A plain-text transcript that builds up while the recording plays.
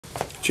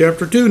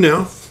chapter 2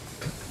 now.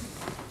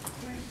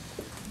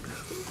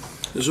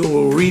 So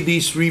we'll read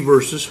these 3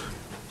 verses.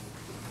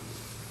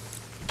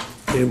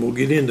 And we'll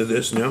get into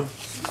this now.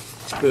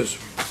 Because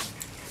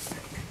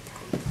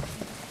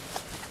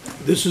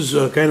this is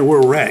kind of where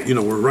we're at. You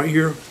know, we're right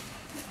here.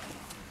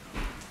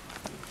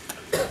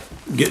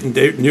 Getting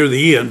near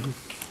the end.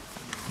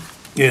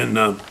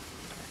 And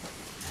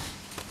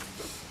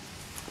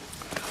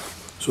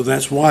so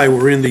that's why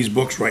we're in these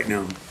books right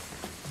now.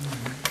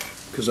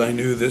 Because I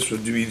knew this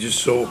would be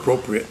just so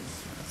appropriate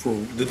for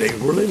the day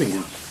we're living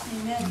in.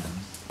 Amen.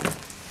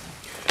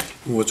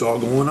 And what's all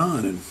going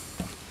on. And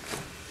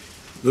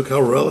look how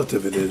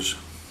relative it is.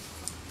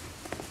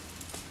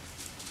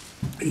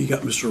 You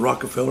got Mr.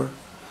 Rockefeller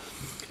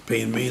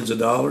paying millions of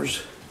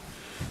dollars.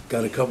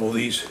 Got a couple of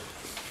these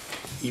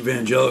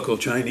evangelical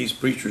Chinese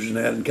preachers and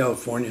that in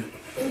California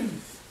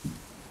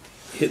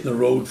hitting the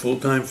road full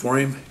time for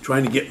him,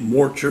 trying to get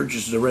more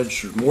churches to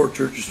register, more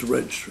churches to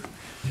register.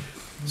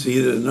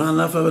 See, there's not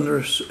enough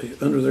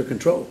under their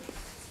control.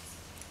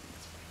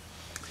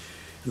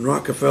 And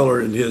Rockefeller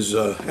and his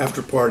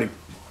after party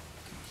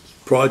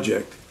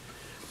project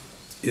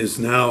is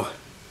now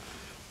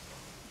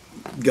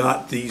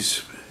got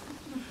these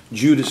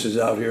Judases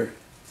out here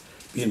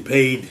being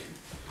paid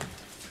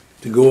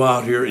to go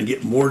out here and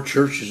get more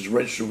churches to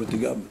register with the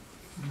government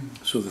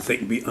so that they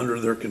can be under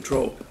their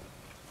control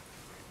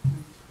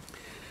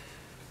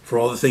for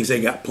all the things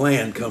they got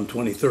planned come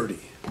 2030.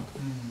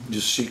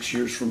 Just 6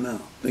 years from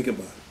now. Think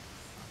about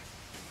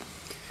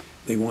it.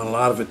 They want a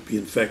lot of it to be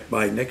in effect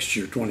by next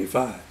year,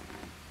 25.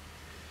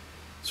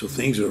 So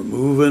things are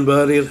moving,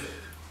 buddy,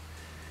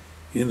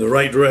 in the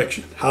right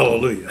direction.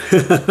 Hallelujah.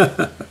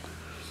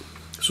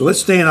 So let's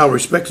stand out of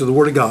respect to the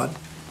Word of God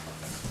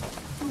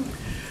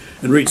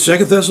and read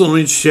 2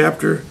 Thessalonians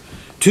chapter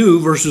 2,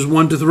 verses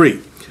 1 to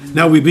 3.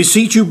 Now we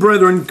beseech you,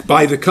 brethren,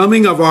 by the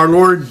coming of our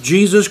Lord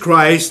Jesus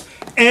Christ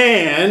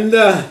and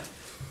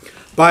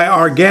by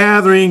our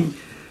gathering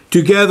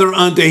together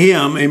unto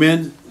him.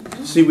 Amen.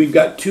 See, we've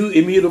got 2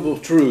 immutable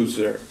truths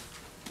there.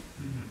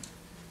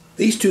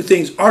 These 2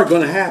 things are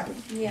going to happen.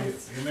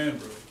 Yes. Amen,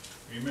 brother.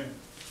 Amen.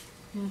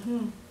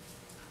 Mm-hmm.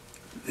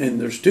 And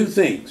there's 2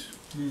 things.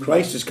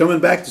 Christ is coming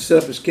back to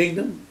set up his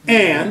kingdom,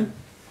 and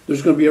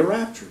there's going to be a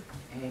rapture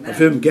of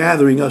him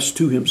gathering us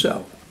to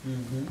himself.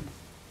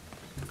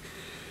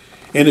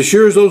 And as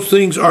sure as those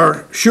things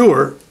are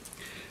sure,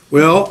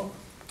 well,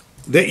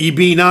 that ye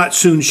be not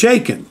soon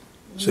shaken.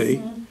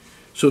 See?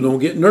 So don't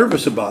get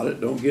nervous about it.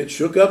 Don't get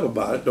shook up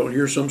about it. Don't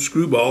hear some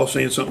screwball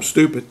saying something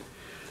stupid.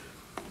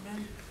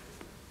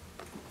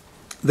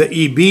 That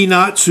ye be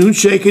not soon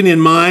shaken in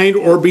mind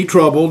or be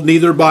troubled,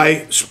 neither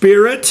by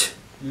spirit,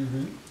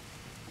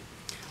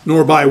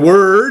 nor by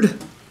word,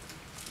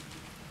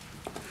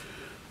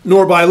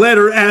 nor by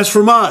letter as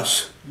from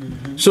us.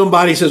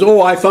 Somebody says,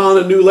 oh, I found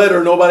a new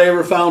letter nobody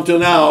ever found till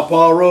now.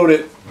 Paul wrote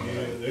it.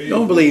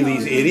 Don't believe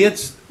these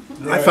idiots.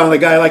 I found a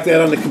guy like that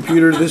on the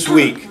computer this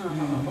week.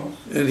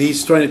 And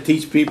he's trying to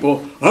teach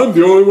people, I'm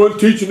the only one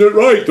teaching it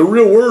right. The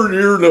real word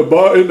here in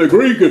the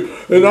Greek. And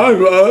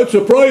it's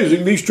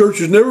surprising. These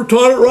churches never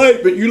taught it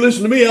right. But you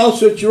listen to me, I'll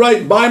set you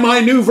right and buy my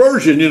new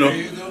version, you know.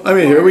 I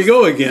mean, here we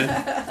go again.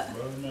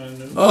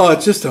 Oh,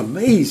 it's just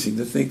amazing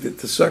to think that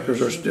the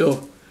suckers are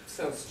still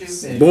So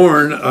stupid.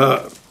 born,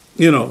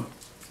 you know,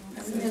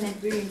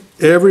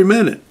 every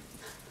minute.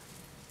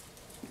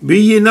 Be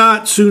ye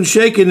not soon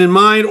shaken in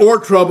mind or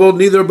troubled,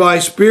 neither by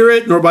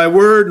spirit, nor by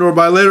word, nor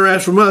by letter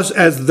as from us,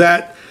 as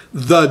that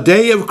the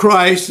day of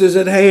Christ is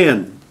at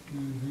hand.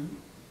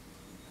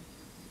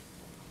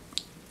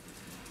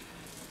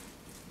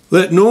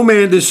 Let no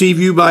man deceive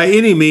you by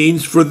any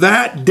means, for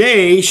that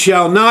day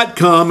shall not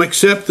come,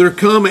 except there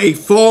come a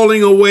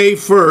falling away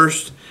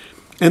first,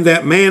 and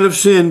that man of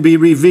sin be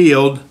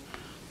revealed,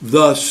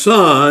 the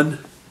son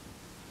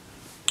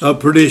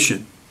of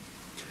perdition.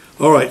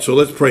 All right, so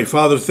let's pray.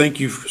 Father,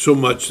 thank you so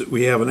much that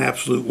we have an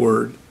absolute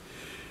word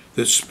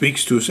that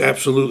speaks to us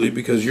absolutely,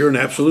 because you're an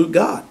absolute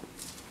God.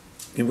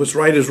 And what's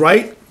right is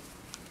right.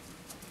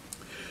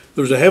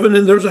 There's a heaven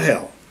and there's a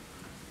hell.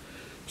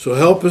 So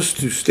help us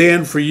to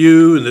stand for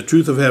you and the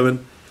truth of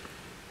heaven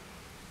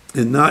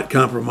and not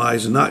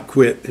compromise and not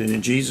quit. And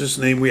in Jesus'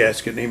 name we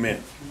ask it.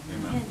 Amen.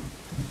 Amen.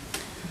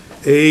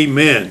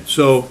 Amen.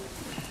 So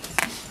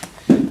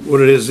what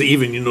it is,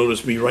 even you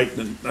notice me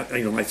writing,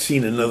 I've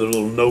seen another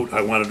little note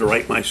I wanted to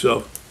write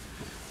myself.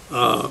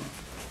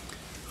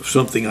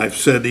 Something I've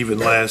said even in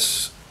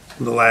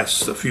the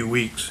last few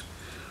weeks.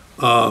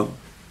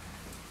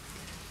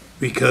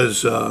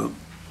 Because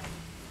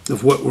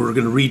of what we're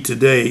going to read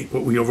today,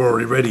 what we have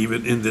already read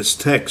even in this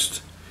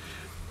text.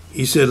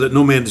 He said, let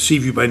no man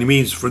deceive you by any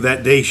means, for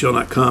that day shall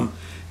not come,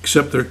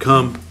 except there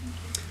come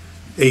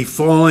a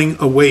falling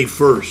away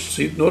first.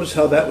 See, notice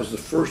how that was the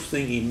first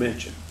thing he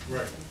mentioned.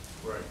 Right,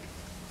 right.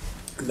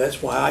 And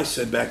that's why I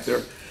said back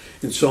there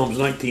in Psalms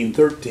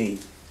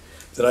 19:13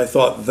 that I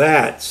thought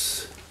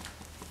that's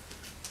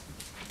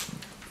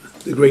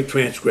the great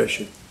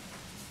transgression.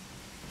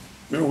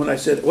 Remember when I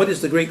said, what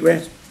is the great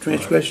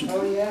transgression?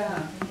 Oh,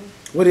 yeah.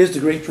 What is the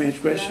great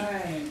transgression?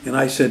 Right. And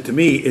I said, to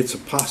me, it's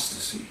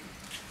apostasy.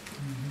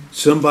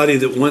 Somebody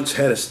that once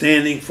had a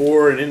standing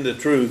for and in the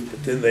truth,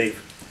 but then they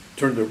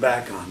turned their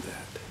back on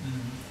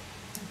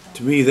that.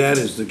 To me, that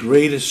is the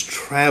greatest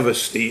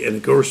travesty. And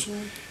of course,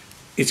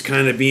 it's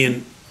kind of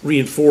being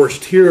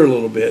reinforced here a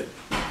little bit,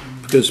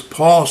 because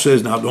Paul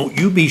says, now don't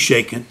you be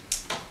shaken.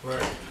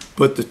 Right.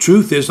 But the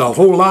truth is, a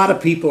whole lot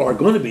of people are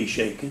going to be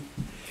shaken,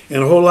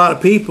 and a whole lot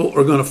of people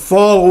are going to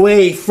fall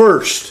away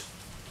first.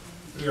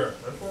 Yeah,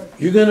 that's right.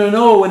 You're going to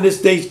know when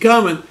this day's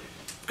coming,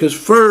 because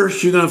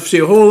first you're going to see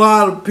a whole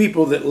lot of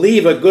people that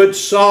leave a good,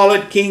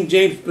 solid King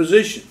James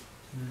position.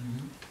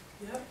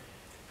 Yep.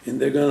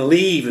 And they're going to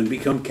leave and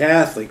become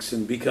Catholics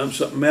and become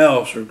something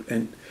else,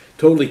 and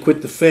totally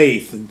quit the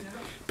faith and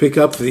pick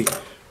up the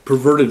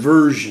perverted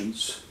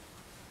versions.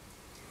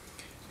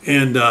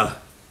 And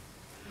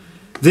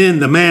then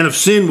the man of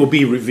sin will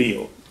be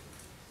revealed.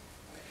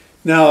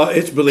 Now,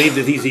 it's believed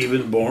that he's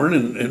even born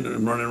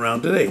and running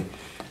around today.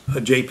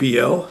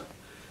 JPL.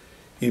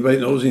 Anybody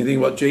knows anything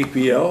about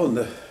JPL and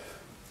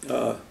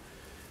the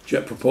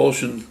jet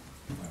propulsion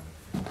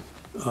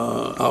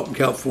out in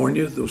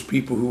California? Those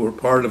people who were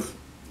part of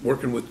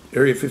working with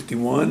Area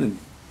 51 and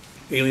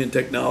alien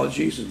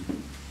technologies. And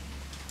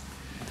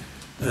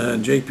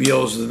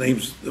JPL is the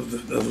names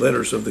of the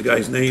letters of the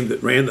guy's name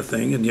that ran the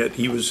thing, and yet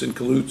he was in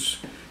cahoots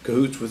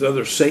with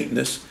other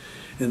Satanists.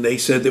 And they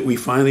said that we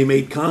finally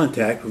made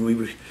contact when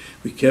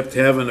we kept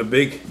having a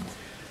big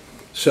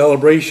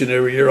celebration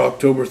every year,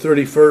 October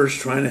 31st,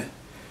 trying to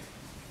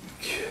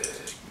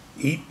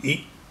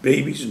eat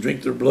babies and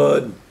drink their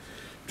blood,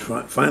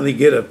 and finally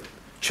get a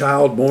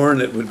child born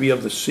that would be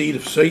of the seed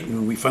of Satan.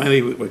 And we finally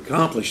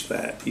accomplished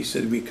that. He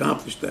said we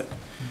accomplished that.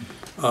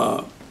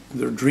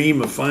 Their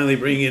dream of finally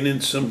bringing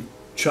in some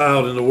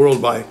child in the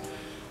world by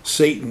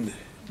Satan,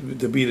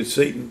 to be the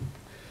Satan's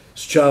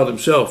child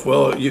himself.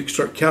 Well, you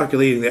start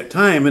calculating that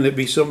time, and it'd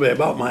be somebody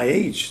about my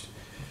age,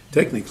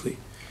 technically.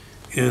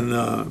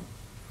 And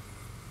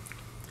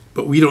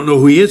but we don't know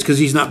who he is because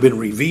he's not been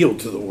revealed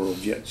to the world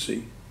yet,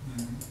 see?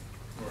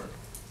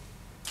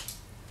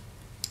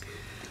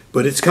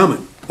 But it's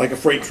coming like a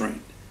freight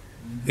train.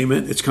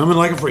 Amen? It's coming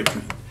like a freight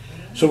train.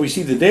 So we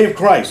see the day of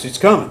Christ. It's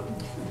coming.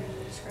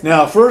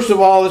 Now, first of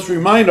all, let's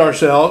remind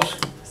ourselves,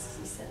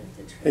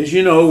 as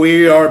you know,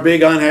 we are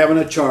big on having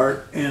a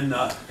chart and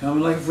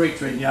coming like a freight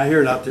train. Yeah, I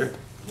hear it out there.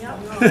 Yep.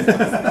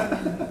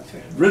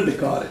 Brenda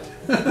caught it.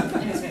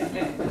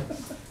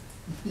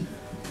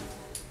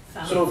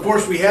 So, of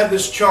course, we have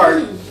this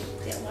chart,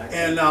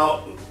 and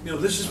now, you know,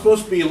 this is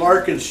supposed to be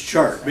Larkin's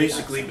chart,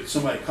 basically, but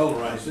somebody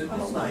colorized it.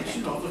 It's nice,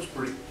 you know, it looks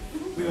pretty.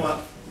 We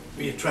want to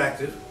be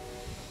attractive.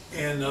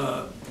 And,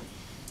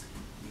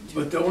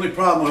 but the only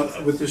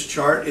problem with this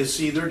chart is,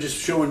 see, they're just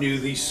showing you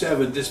these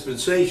 7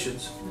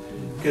 dispensations,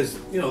 because,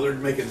 you know, they're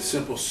making a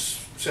simple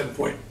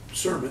 7-point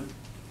sermon,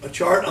 a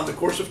chart on the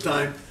course of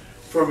time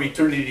from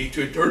eternity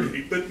to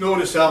eternity. But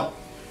notice how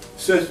it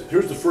says,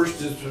 here's the first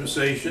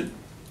dispensation,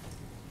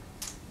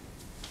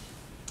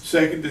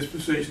 second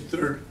dispensation,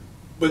 third.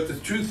 But the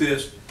truth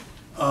is,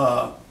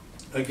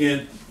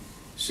 again,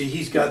 see,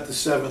 he's got the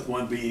 7th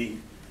one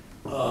being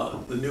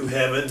the new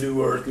heaven,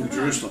 new earth, new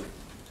Jerusalem.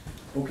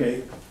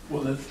 Okay,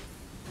 well then.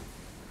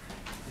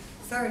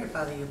 Sorry to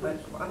bother you, but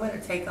I'm going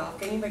to take off.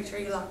 Can you make sure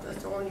you lock the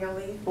door when y'all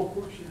leave? Oh, of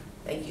course, yeah.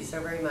 Thank you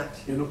so very much.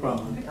 Yeah, no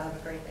problem. Have a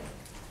great day.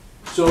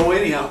 So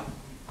anyhow,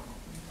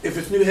 if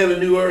it's new heaven,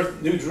 new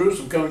earth, new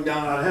Jerusalem coming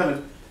down out of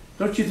heaven,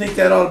 don't you think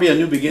that ought to be a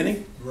new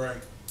beginning? Right,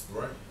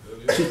 right.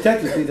 See,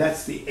 technically,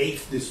 that's the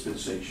 8th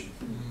dispensation.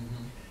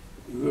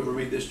 Whoever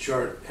made this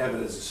chart have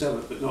it as the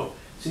 7th, but no.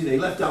 See, they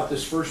left out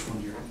this first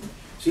one here.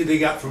 See, they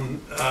got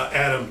from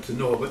Adam to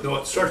Noah, but no,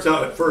 it starts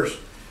out at first.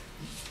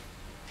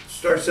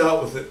 Starts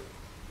out with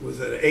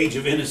an age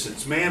of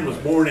innocence. Man was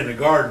born in a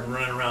garden,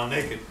 running around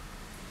naked,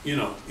 you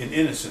know, in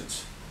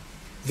innocence.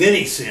 Then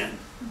he sinned.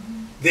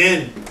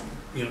 Then,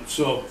 you know,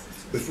 so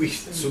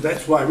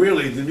that's why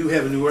really the new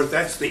heaven, new earth,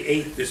 that's the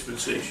 8th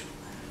dispensation.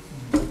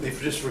 They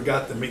just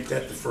forgot to make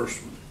that the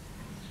first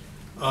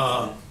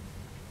one.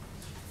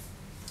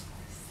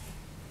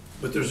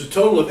 But there's a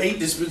total of 8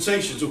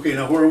 dispensations. Okay,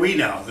 now where are we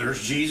now?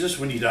 There's Jesus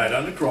when he died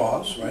on the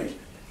cross, right?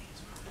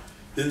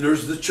 Then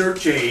there's the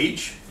church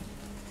age.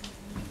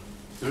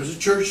 There's a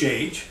church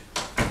age.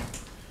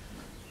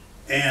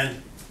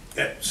 And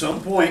at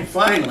some point,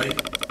 finally,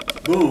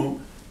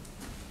 boom,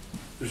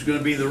 there's going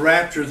to be the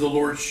rapture of the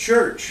Lord's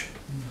church.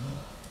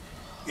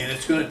 And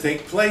it's going to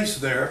take place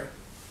there.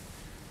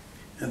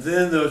 And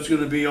then there's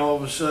going to be all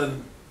of a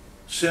sudden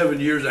 7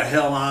 years of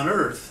hell on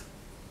earth.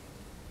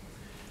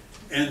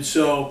 And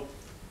so,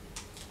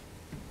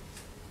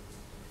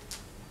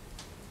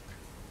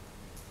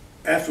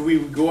 after we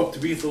would go up to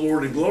be with the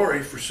Lord in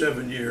glory for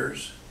 7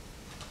 years,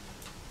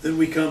 then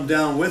we come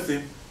down with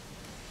him.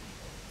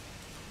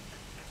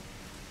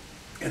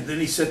 And then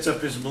he sets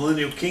up his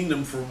millennial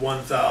kingdom for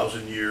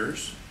 1,000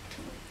 years.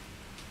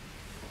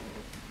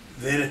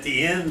 Then at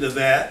the end of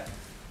that,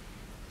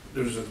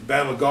 there's a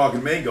battle of Gog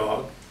and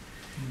Magog.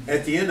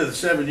 At the end of the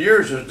 7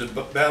 years, there's the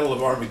battle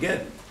of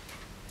Armageddon.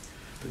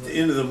 At the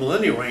end of the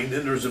millennial reign,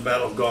 then there's a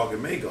battle of Gog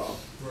and Magog,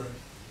 Right.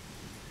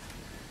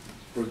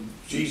 where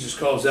Jesus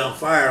calls down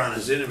fire on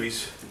his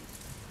enemies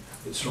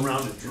that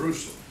surrounded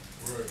Jerusalem.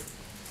 Right.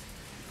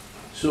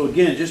 So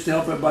again, just to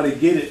help everybody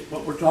get it,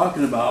 what we're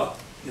talking about,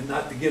 and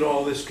not to get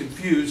all this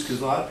confused,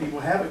 because a lot of people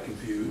have it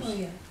confused, Oh,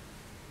 yeah.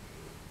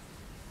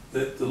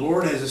 that the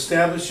Lord has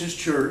established his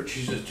church.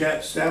 He's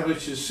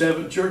established his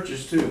 7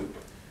 churches too.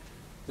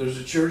 There's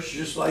a church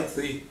just like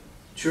the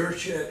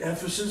church at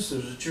Ephesus.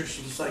 There's a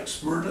church just like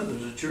Smyrna.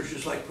 There's a church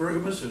just like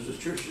Pergamos. There's a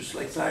church just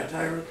like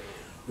Thyatira.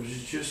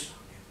 There's just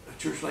a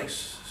church like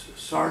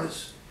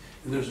Sardis.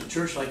 And there's a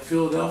church like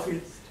Philadelphia.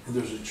 And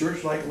there's a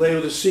church like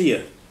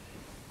Laodicea.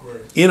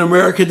 Right. In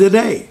America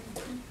today.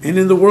 And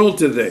in the world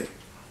today.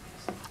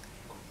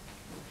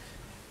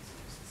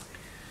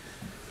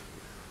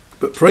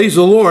 But praise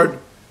the Lord,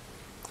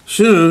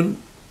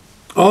 soon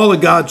all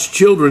of God's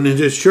children in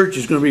his church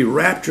is going to be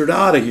raptured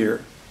out of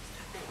here.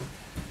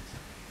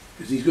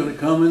 Because he's going to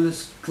come in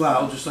this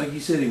cloud just like he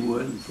said he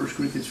would in 1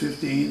 Corinthians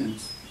 15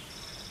 and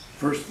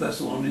 1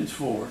 Thessalonians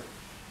 4.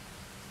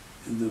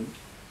 And the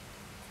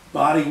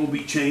body will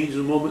be changed in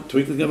a moment,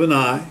 twinkling of an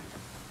eye.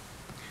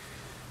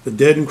 The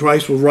dead in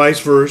Christ will rise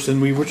first,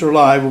 and we which are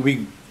alive will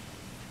be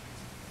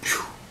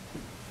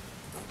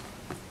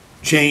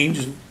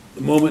changed in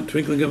a moment,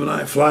 twinkling of an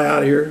eye, fly out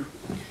of here.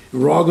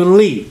 And we're all going to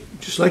leave,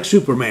 just like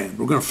Superman.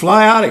 We're going to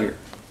fly out of here.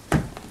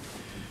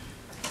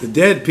 The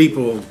dead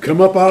people will come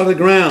up out of the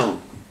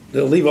ground.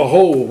 They'll leave a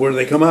hole where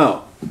they come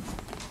out.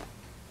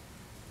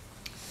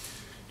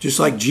 Just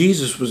like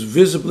Jesus was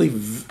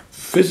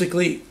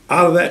physically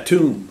out of that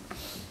tomb.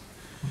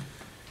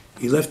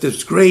 He left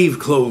his grave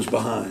clothes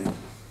behind.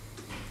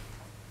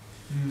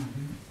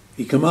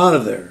 He come out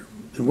of there.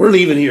 And we're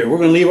leaving here. We're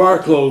going to leave our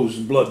clothes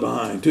and blood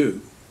behind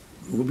too.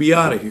 We'll be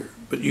out of here.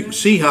 But you can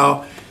see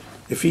how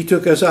if he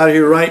took us out of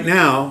here right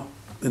now,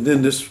 and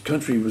then this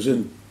country was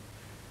in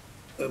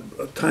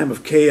a time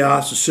of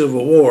chaos, a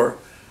civil war,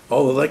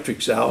 all the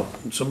electric's out,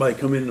 and somebody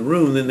come in the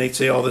room, then they'd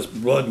say all this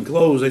blood and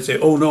clothes. They'd say,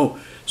 oh no,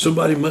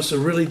 somebody must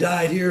have really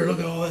died here. Look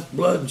at all that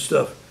blood and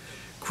stuff.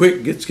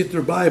 Quick, get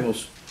their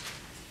Bibles.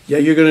 Yeah,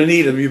 you're going to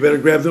need them. You better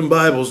grab them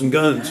Bibles and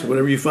guns,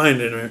 whatever you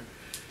find in there,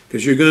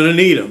 because you're going to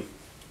need them,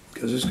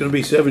 because it's going to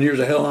be 7 years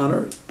of hell on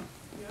earth.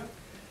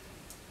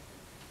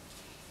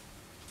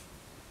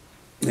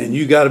 And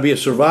you got to be a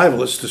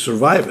survivalist to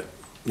survive it.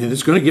 And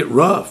it's going to get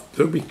rough.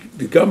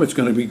 The government's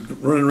going to be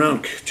running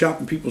around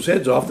chopping people's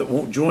heads off that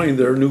won't join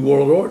their new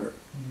world order.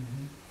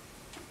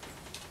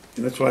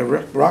 And that's why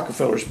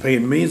Rockefeller's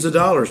paying millions of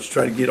dollars to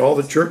try to get all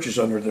the churches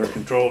under their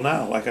control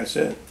now, like I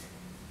said.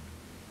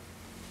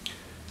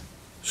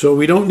 So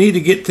we don't need to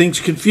get things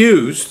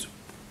confused.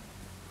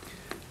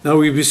 Now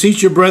we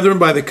beseech you, brethren,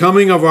 by the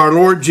coming of our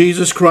Lord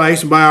Jesus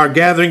Christ, and by our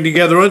gathering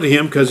together unto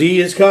him, because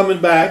he is coming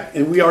back,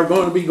 and we are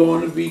going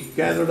to be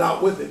gathered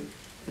out with him.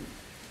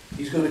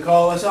 He's going to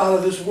call us out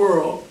of this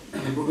world,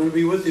 and we're going to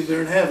be with him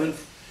there in heaven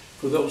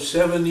for those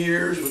 7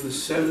 years when the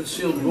 7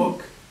 sealed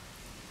book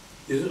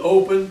is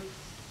open,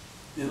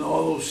 and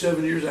all those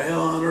 7 years of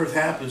hell on earth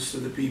happens to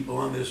the people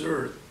on this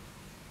earth.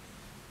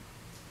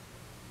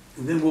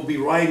 And then we'll be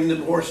riding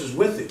them horses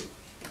with him.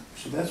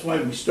 So that's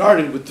why we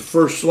started with the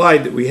first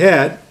slide that we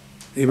had.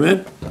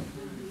 Amen?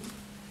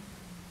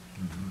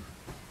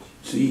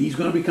 See, he's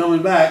going to be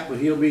coming back, but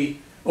he'll be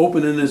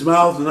opening his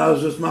mouth, and out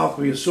of his mouth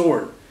will be a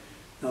sword.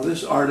 Now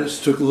this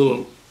artist took a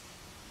little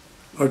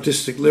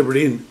artistic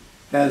liberty and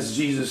has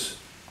Jesus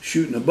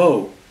shooting a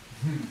bow.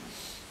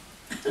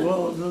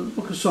 Well, the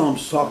book of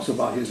Psalms talks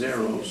about his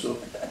arrows, so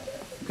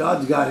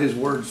God's got his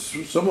words.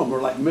 Some of them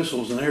are like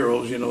missiles and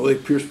arrows, you know, they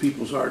pierce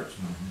people's hearts.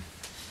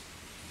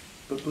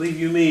 But believe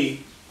you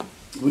me,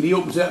 when he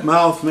opens that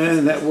mouth, man,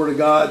 and that word of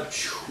God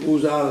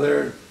goes out of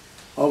there,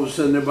 all of a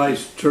sudden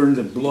everybody's turned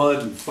to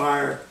blood and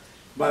fire.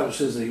 The Bible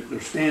says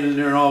they're standing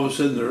there, and all of a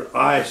sudden their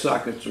eye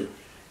sockets are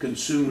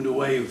consumed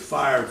away with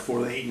fire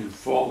before they even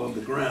fall on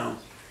the ground.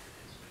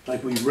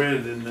 Like we read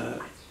it in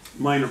the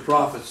Minor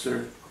Prophets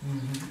there.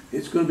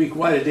 It's going to be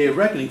quite a day of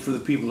reckoning for the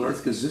people of earth,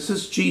 because this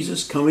is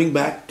Jesus coming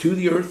back to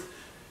the earth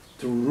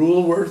to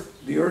rule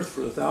the earth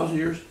for 1,000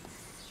 years.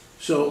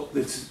 So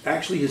it's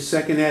actually his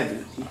second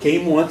advent. He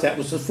came once, that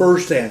was the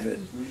first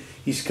advent.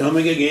 He's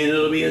coming again,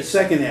 it'll be his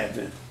second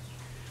advent.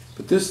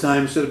 But this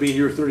time, instead of being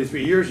here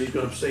 33 years, he's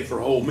going to stay for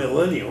a whole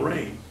millennial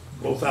reign,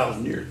 a whole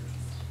 1,000 years.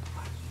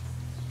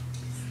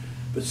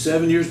 But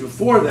 7 years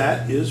before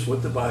that is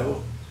what the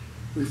Bible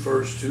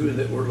refers to and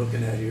that we're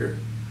looking at here.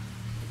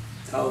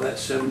 How that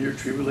 7-year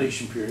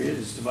tribulation period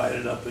is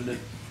divided up into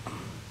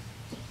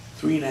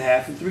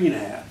 3.5 and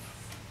 3.5.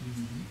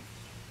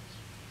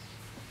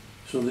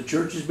 So the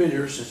church has been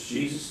here since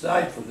Jesus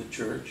died for the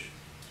church.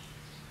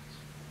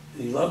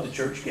 And he loved the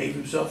church, gave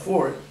himself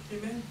for it.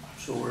 Amen.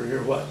 So we're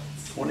here, what,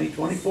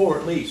 2024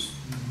 at least.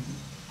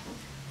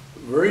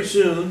 Very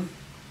soon,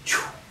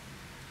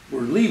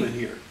 we're leaving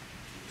here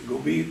to go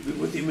be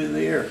with him in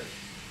the air.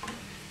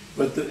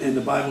 But and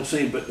the Bible's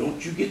saying, but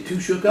don't you get too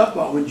shook up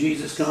about when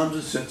Jesus comes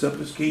and sets up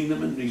his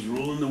kingdom and he's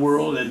ruling the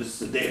world and it's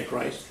the day of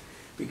Christ.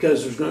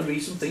 Because there's going to be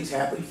some things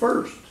happening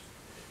first.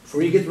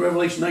 Before you get to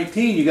Revelation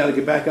 19, you got to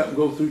get back up and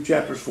go through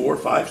chapters 4,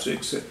 5,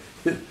 6.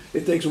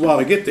 It takes a while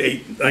to get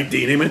to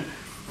 19, amen?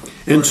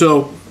 And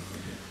so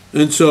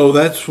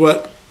that's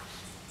what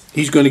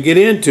he's going to get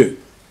into.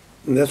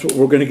 And that's what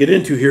we're going to get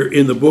into here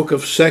in the book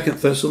of 2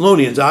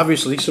 Thessalonians.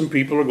 Obviously, some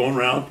people are going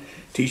around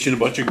teaching a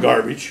bunch of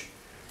garbage.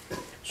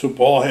 So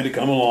Paul had to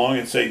come along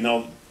and say,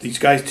 no, these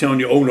guys telling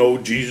you, oh no,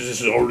 Jesus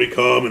has already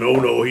come, and oh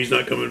no, he's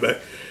not coming back.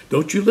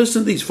 Don't you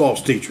listen to these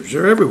false teachers.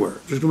 They're everywhere.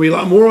 There's going to be a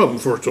lot more of them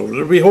before it's over.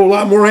 There'll be a whole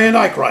lot more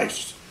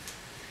antichrists.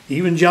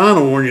 Even John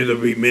will warn you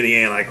there'll be many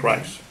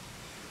antichrists.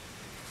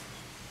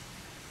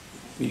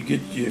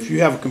 If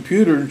you have a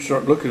computer and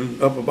start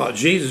looking up about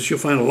Jesus, you'll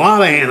find a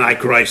lot of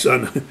antichrists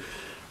on the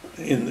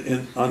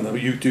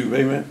YouTube,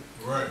 amen?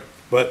 Right.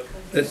 But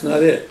that's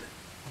not it.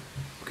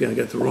 Okay, I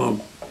got the wrong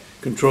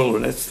controller.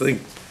 That's the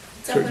thing.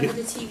 It's up under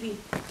the TV.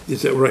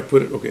 Is that where I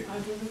put it? Okay. I'll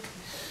do it.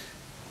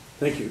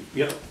 Thank you.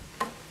 Yep.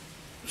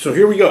 So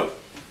here we go.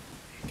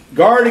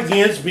 Guard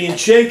against being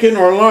shaken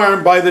or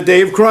alarmed by the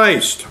day of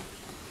Christ.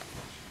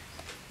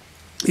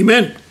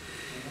 Amen.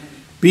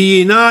 Be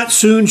ye not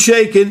soon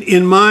shaken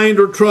in mind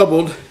or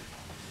troubled,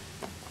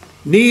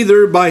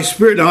 neither by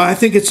spirit. Now I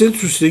think it's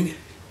interesting.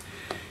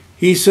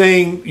 He's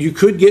saying you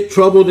could get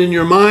troubled in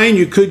your mind,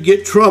 you could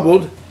get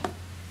troubled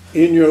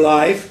in your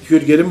life, you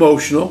could get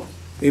emotional.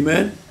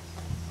 Amen.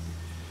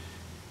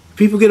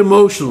 People get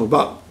emotional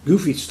about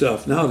goofy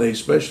stuff nowadays,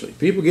 especially.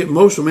 People get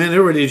emotional, man.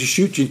 They're ready to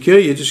shoot you and kill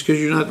you just because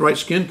you're not the right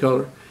skin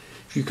color.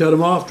 If you cut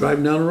them off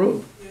driving down the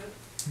road.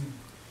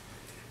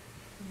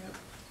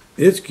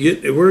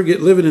 We're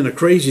living in a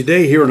crazy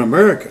day here in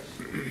America.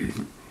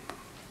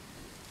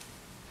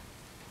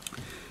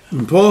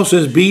 And Paul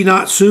says, be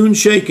not soon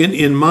shaken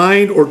in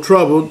mind or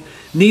troubled,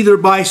 neither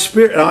by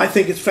spirit. Now, I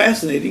think it's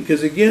fascinating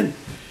because, again,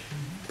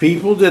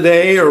 people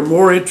today are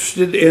more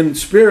interested in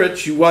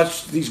spirits. You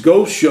watch these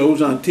ghost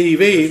shows on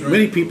TV. Right.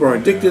 Many people are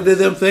addicted to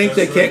them things.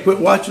 They can't quit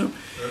watching them.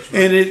 Right.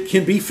 And it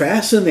can be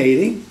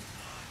fascinating.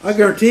 I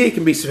guarantee it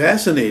can be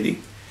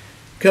fascinating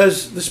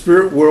because the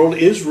spirit world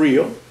is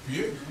real.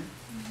 Yeah.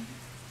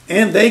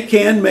 And they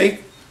can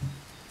make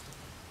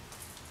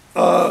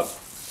a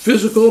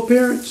physical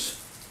appearance.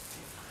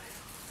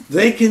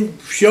 They can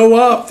show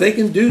up. They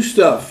can do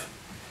stuff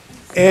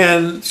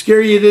and scare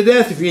you to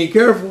death if you ain't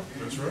careful.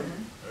 That's right.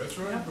 That's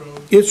right, bro.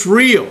 It's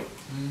real.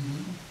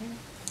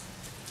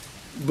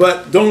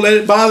 But don't let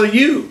it bother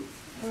you.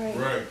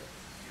 Right.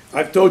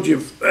 I've told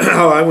you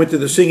how I went to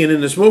the Singing in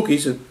the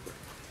Smokies. And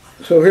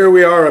so here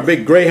we are, a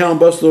big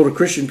Greyhound bus load of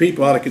Christian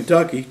people out of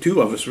Kentucky.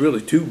 Two of us,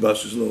 really, 2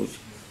 buses loads.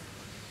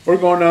 We're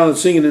going down and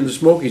singing in the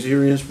Smokies,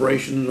 hearing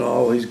inspiration and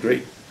all these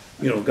great,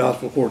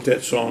 gospel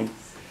quartet song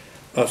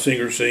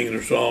singers singing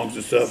their songs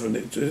and stuff. And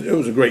it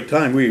was a great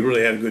time. We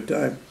really had a good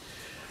time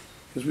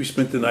because we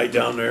spent the night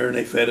down there and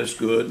they fed us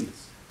good.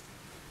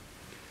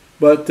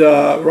 But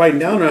riding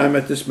down there, I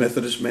met this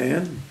Methodist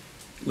man,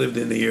 lived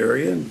in the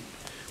area, and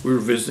we were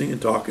visiting and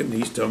talking. And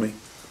he's telling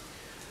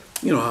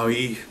me, how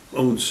he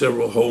owns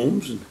several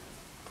homes. And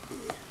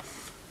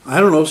I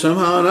don't know,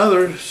 somehow or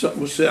another,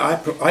 something was said.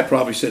 I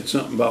probably said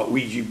something about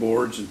Ouija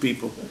boards and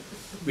people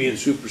being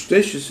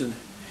superstitious, and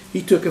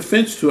he took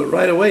offense to it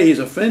right away. He's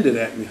offended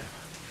at me.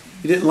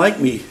 He didn't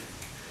like me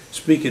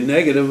speaking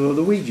negative of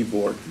the Ouija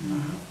board.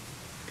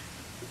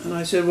 And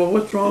I said, well,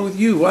 what's wrong with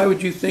you? Why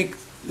would you think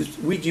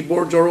Ouija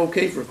boards are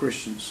okay for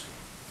Christians?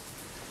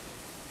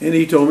 And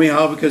he told me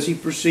how, because he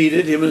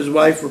proceeded, him and his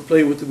wife were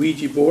playing with the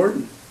Ouija board,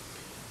 and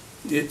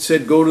it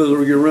said go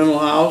to your rental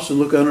house and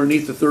look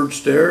underneath the 3rd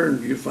stair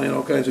and you'll find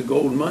all kinds of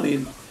gold and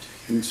money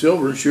and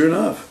silver, and sure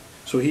enough.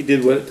 So he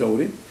did what it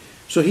told him.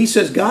 So he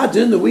says God's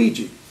in the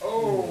Ouija.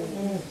 Oh.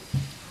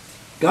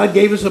 God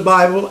gave us a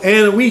Bible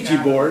and a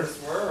Ouija board.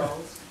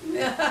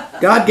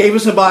 God gave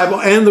us a Bible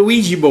and the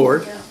Ouija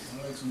board.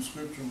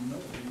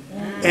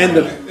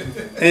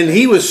 And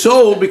he was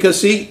sold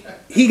because he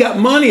got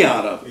money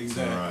out of it.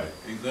 Exactly. Right.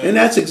 And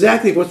that's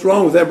exactly what's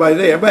wrong with everybody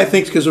today. Everybody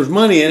thinks because there's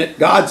money in it,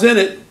 God's in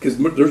it because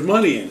there's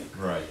money in it.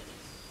 Right.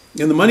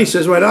 And the money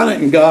says right on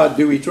it, in God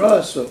do we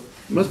trust, so it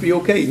must be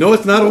okay. No,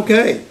 it's not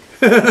okay.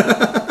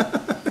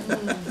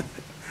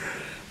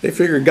 They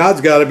figure God's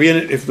got to be in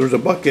it if there's a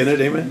buck in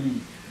it,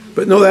 amen?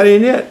 But no, that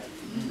ain't it.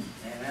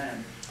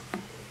 Amen.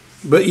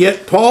 But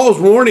yet Paul's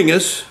warning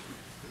us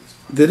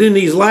that in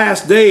these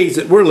last days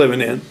that we're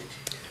living in,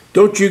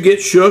 don't you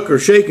get shook or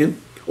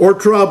shaken or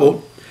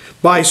troubled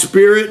by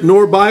spirit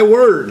nor by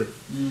word.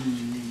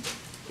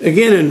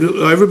 Again, and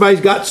everybody's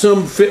got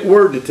some fit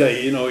word to tell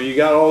you. You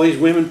got all these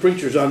women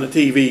preachers on the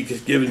TV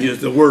just giving you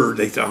the word.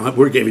 They thought,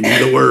 we're giving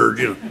you the word,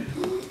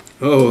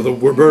 Oh, the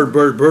bird,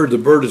 the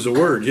bird is the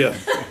word, yeah.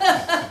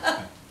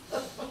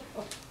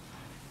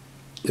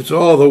 It's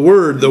all the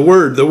word,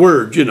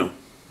 Right.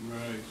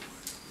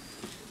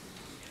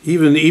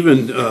 Even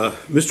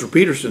Mr.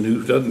 Peterson,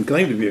 who doesn't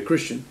claim to be a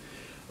Christian,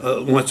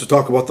 wants to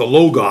talk about the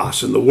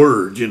Logos and the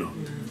word,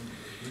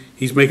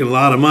 He's making a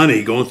lot of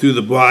money going through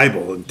the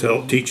Bible and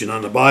teaching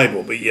on the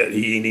Bible, but yet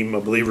he ain't even a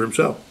believer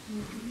himself.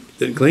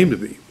 Didn't claim to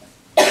be.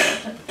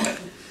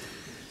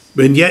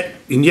 But yet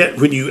And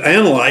yet when you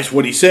analyze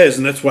what he says,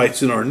 and that's why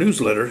it's in our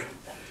newsletter,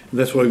 and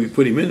that's why we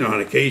put him in there on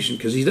occasion,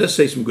 because he does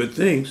say some good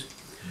things,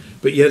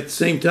 but yet at the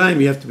same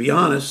time you have to be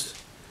honest,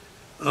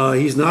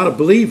 he's not a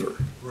believer.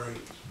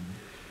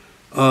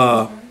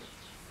 Right.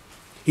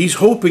 He's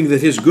hoping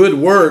that his good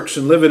works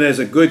and living as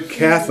a good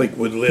Catholic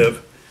would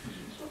live,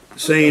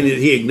 saying that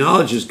he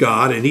acknowledges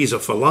God and he's a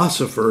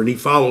philosopher and he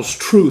follows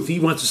truth. He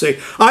wants to say,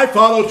 I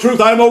follow truth,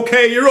 I'm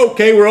okay, you're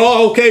okay, we're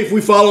all okay if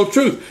we follow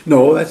truth.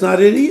 No, that's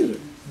not it either.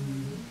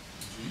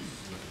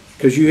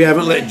 Because you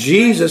haven't let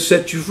Jesus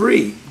set you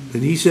free.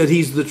 And he said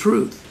he's the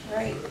truth.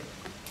 Right.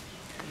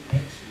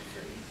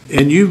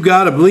 And you've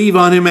got to believe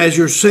on him as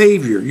your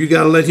Savior. You've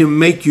got to let him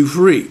make you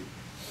free.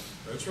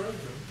 That's right.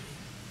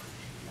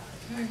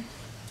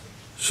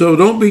 So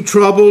don't be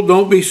troubled,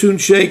 don't be soon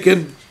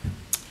shaken,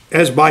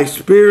 as by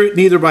spirit,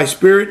 neither by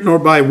spirit, nor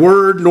by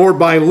word, nor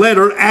by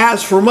letter,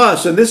 as from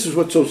us. And this is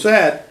what's so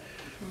sad.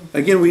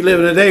 Again, we live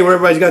in a day where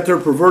everybody's got their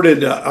perverted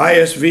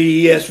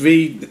ISV,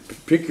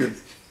 ESV,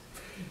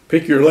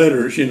 pick your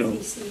letters, you know.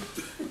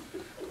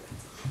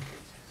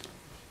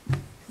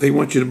 They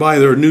want you to buy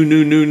their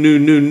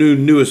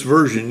newest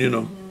version, you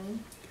know.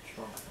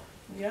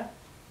 Yeah.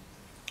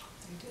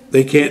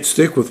 They can't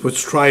stick with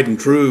what's tried and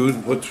true.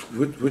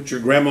 What your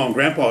grandma and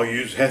grandpa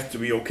used has to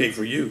be okay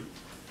for you.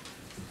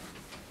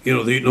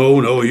 You know,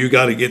 no, you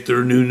got to get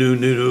their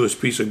newest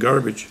piece of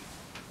garbage.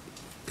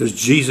 Because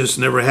Jesus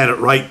never had it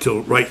right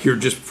till right here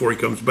just before he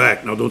comes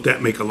back. Now, don't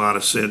that make a lot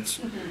of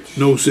sense?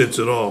 No sense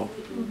at all.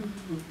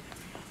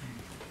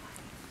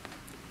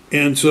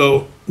 And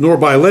so, nor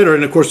by letter.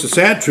 And of course, the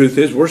sad truth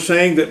is, we're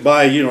saying that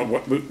by, you know,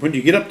 when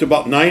you get up to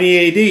about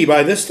 90 AD,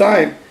 by this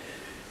time,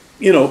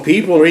 you know,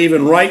 people are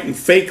even writing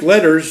fake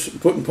letters,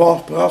 putting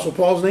Apostle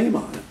Paul's name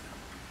on it.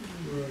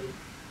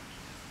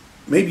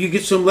 Maybe you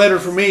get some letter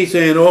from me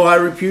saying, oh, I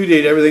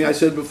repudiate everything I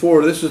said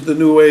before. This is the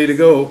new way to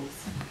go.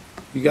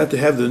 You got to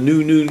have the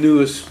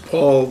newest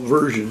Paul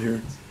version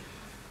here.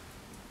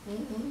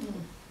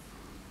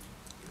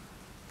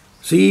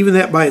 See, even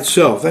that by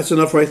itself, that's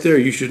enough right there.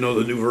 You should know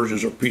the new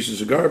versions are pieces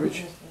of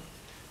garbage.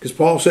 Because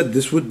Paul said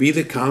this would be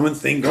the common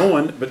thing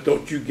going, but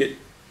don't you get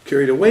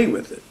carried away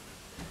with it.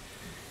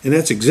 And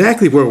that's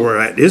exactly where we're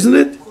at, isn't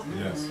it?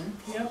 Yes.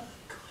 Yep.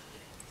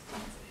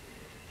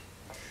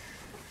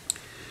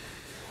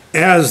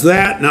 As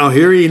that, now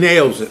here he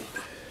nails it.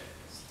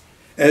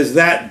 As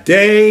that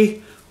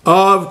day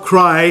of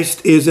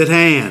Christ is at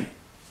hand.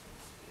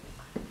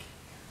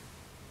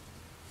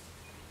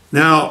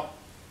 Now,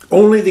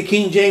 only the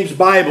King James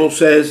Bible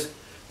says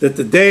that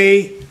the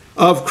day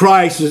of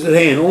Christ is at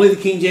hand. Only the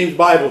King James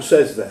Bible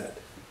says that.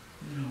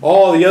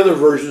 All the other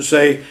versions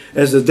say,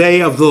 as the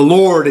day of the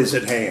Lord is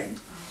at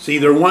hand. See,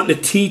 they're wanting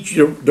to teach,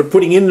 they're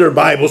putting in their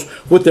Bibles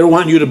what they're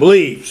wanting you to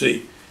believe.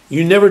 See,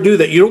 you never do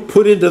that. You don't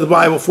put into the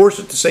Bible, force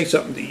it to say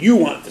something that you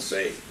want to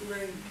say.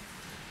 Right.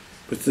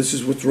 But this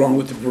is what's wrong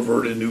with the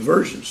perverted new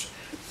versions.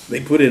 They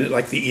put in it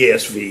like the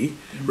ESV,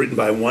 written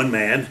by one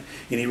man,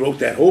 and he wrote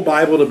that whole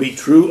Bible to be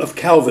true of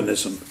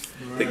Calvinism.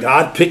 That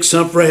God picked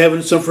some for heaven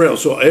and some for hell.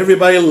 So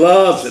everybody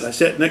loves it. I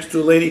sat next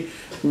to a lady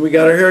when we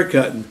got her hair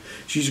cut, and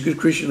she's a good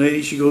Christian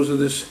lady. She goes to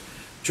this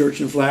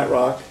church in Flat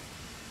Rock,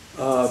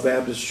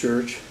 Baptist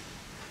church,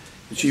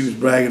 and she was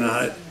bragging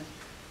on it,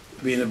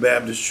 being a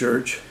Baptist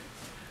church.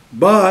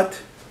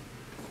 But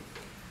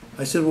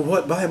I said, well,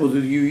 what Bible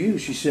do you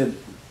use? She said,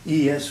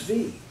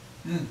 ESV.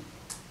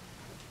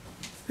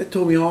 That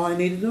told me all I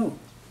need to know.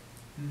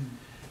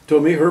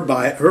 Told me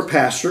her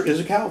pastor is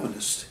a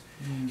Calvinist.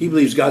 He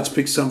believes God's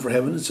picked some for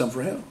heaven and some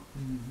for hell.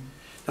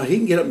 Now he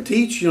can get up and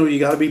teach, you know, you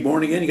got to be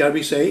born again, you got to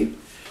be saved.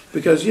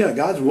 Because, yeah,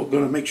 God's going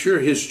to make sure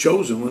his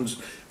chosen ones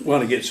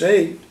want to get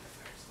saved.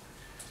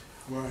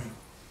 Right.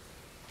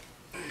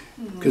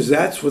 Because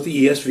that's what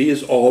the ESV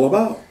is all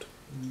about.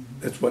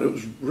 That's what it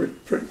was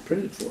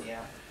printed for.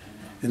 Yeah.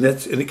 And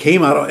it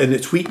came out, and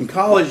it's Wheaton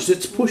College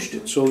that's pushed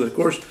it. So, that, of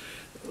course,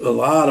 a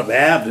lot of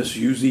Baptists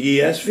use the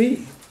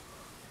ESV.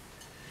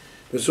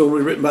 But it's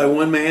only written by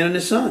one man and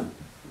his son.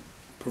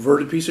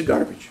 Perverted piece of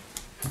garbage.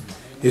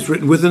 It's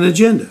written with an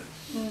agenda.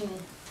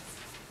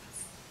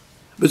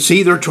 But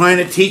see, they're trying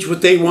to teach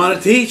what they want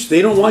to teach.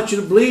 They don't want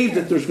you to believe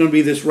that there's going to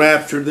be this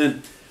rapture.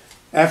 Then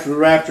after the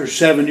rapture,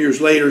 7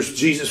 years later,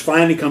 Jesus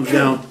finally comes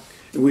down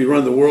and we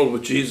run the world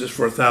with Jesus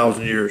for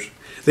 1,000 years.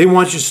 They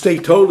want you to stay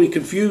totally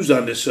confused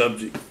on this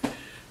subject.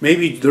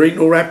 Maybe there ain't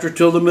no rapture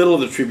till the middle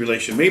of the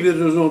tribulation. Maybe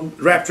there's no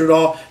rapture at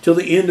all till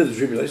the end of the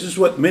tribulation. This is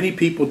what many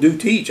people do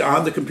teach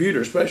on the computer,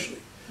 especially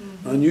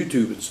on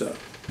YouTube and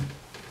stuff.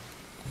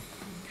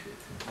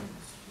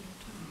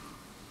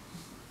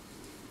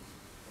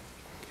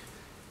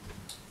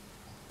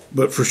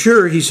 But for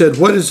sure, he said,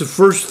 what is the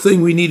first thing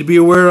we need to be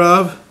aware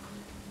of?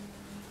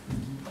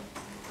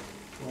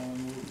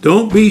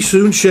 Don't be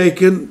soon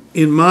shaken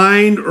in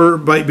mind or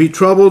be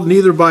troubled,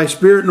 neither by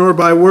spirit, nor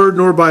by word,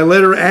 nor by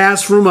letter,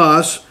 as from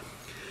us,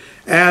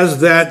 as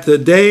that the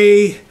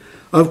day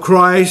of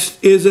Christ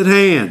is at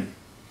hand.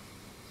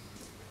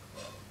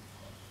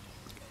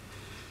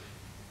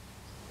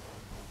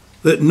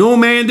 Let no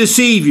man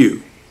deceive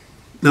you.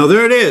 Now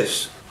there it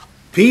is.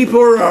 People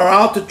are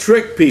out to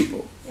trick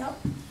people. Yep.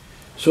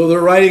 So they're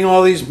writing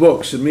all these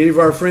books, and many of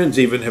our friends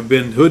even have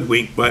been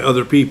hoodwinked by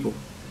other people.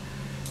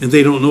 And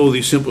they don't know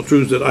these simple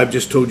truths that I've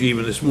just told you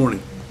even this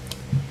morning.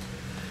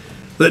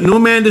 Let no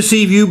man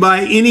deceive you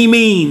by any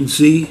means.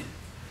 See,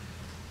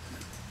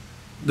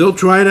 they'll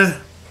try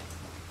to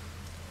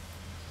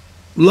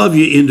love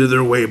you into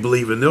their way of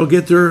believing. They'll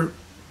get their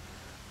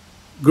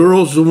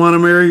girls to want to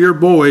marry your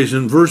boys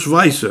and vice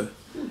versa.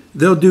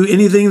 They'll do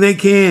anything they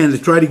can to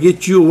try to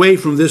get you away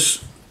from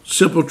this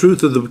simple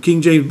truth of the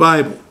King James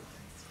Bible.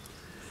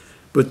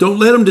 But don't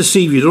let them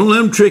deceive you. Don't let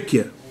them trick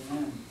you.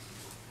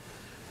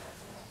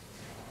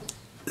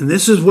 And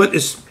this is what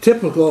is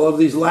typical of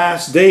these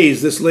last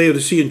days, this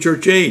Laodicean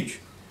church age.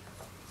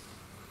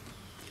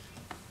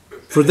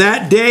 For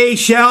that day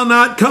shall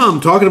not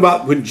come. Talking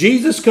about when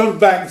Jesus comes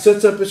back and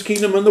sets up his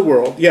kingdom in the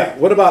world. Yeah,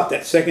 what about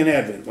that second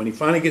advent? When he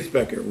finally gets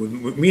back here.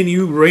 With me and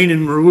you reigning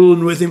and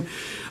ruling with him.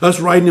 Us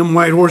riding them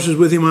white horses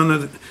with him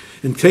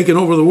and taking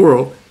over the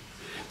world.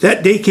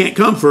 That day can't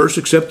come first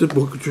except the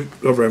book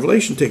of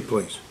Revelation take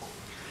place.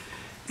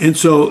 And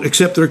so,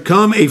 except there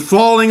come a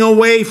falling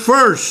away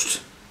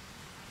first.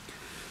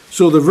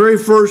 So the very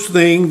first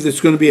thing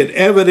that's going to be an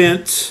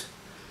evidence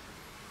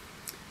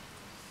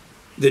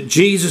that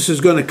Jesus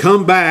is going to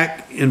come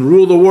back and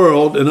rule the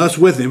world, and us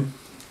with him,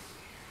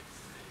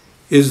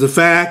 is the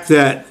fact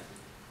that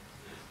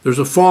there's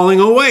a falling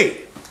away.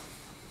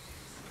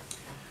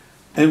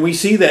 And we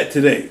see that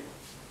today.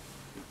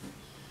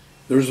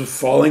 There's a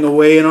falling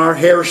away in our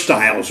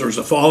hairstyles. There's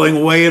a falling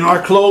away in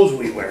our clothes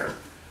we wear.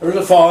 There's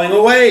a falling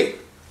away.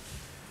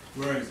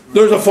 Right.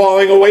 There's a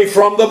falling away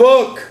from the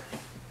book.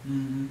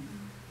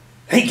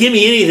 Hey, give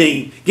me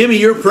anything. Give me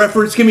your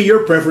preference. Give me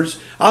your preference.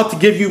 I'll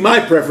give you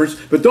my preference.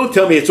 But don't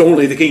tell me it's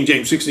only the King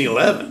James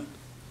 1611.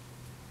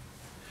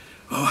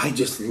 Oh, I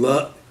just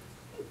love...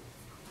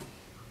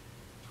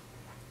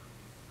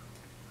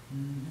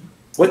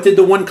 What did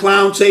the one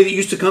clown say that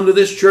used to come to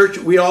this church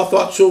that we all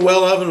thought so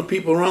well of and the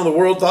people around the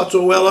world thought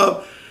so well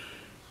of?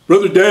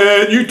 Brother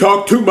Dan, you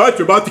talk too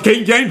much about the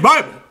King James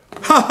Bible.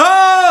 Ha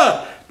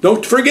ha!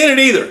 Don't forget it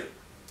either.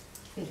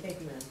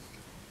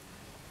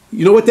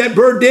 You know what that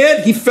bird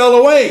did? He fell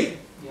away.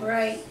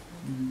 Right.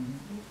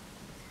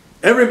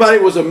 Everybody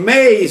was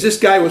amazed. This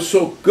guy was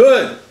so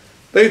good.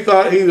 They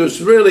thought he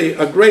was really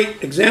a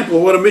great example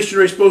of what a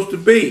missionary is supposed to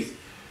be.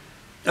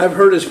 I've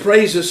heard his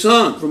praises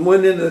sung from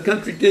one end of the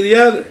country to the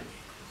other.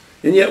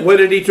 And yet, what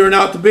did he turn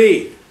out to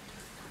be?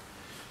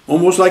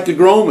 Almost like the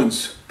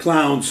Gromans,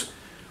 clowns,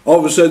 all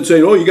of a sudden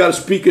saying, oh, you got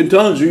to speak in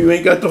tongues or you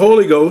ain't got the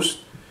Holy Ghost.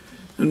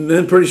 And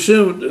then pretty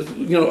soon,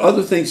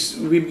 other things,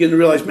 we begin to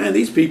realize, man,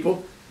 these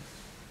people,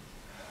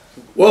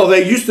 well,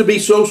 they used to be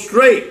so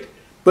straight,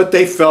 but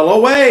they fell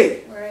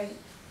away. Right.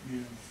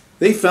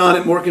 They found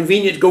it more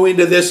convenient to go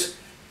into this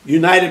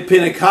United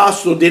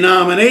Pentecostal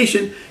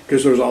denomination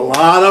because there's a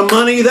lot of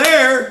money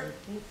there.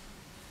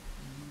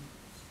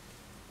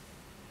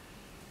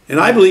 And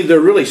I believe they're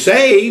really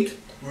saved.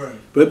 Right.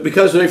 But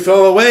because they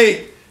fell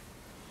away,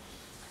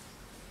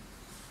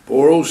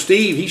 poor old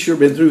Steve, he's sure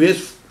been through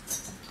his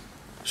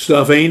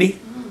stuff, ain't he?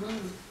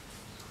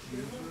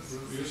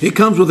 It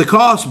comes with a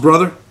cost,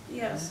 brother.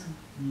 Yes.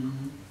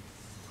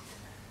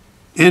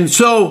 And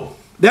so,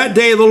 that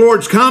day of the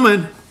Lord's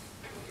coming,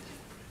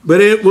 but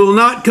it will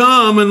not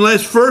come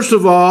unless, first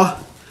of all,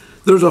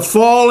 there's a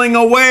falling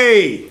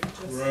away.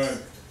 Right.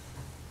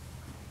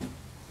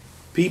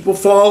 People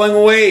falling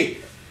away.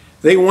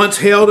 They once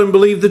held and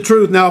believed the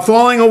truth. Now,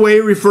 falling away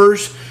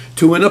refers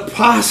to an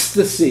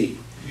apostasy.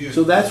 Yes.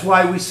 So that's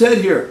why we said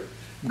here,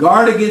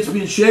 guard against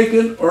being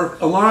shaken or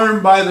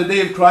alarmed by the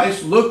day of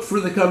Christ. Look for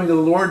the coming of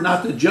the Lord,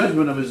 not the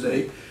judgment of his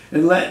day.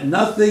 And let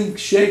nothing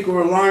shake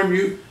or alarm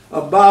you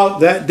about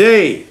that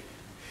day.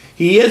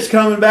 He is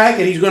coming back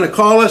and he's going to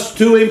call us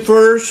to him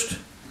first.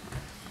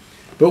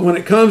 But when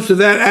it comes to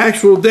that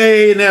actual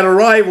day and that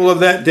arrival of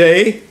that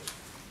day,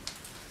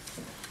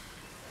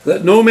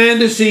 let no man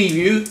deceive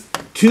you.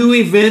 Two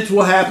events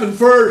will happen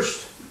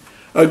first.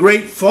 A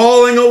great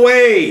falling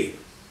away.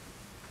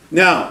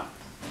 Now,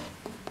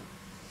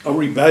 a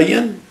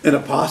rebellion, an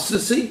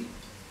apostasy?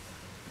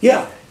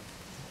 Yeah.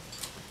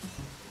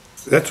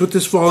 That's what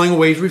this falling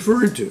away is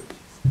referring to.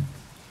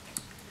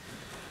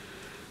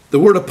 The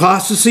word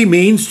apostasy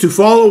means to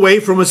fall away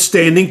from a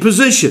standing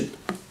position.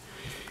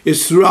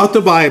 It's throughout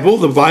the Bible.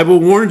 The Bible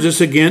warns us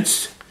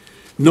against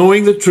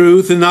knowing the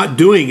truth and not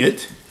doing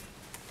it,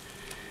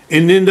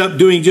 and end up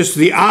doing just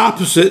the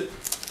opposite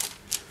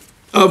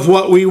of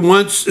what we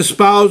once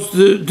espoused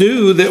to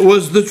do that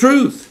was the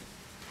truth.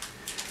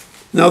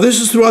 Now, this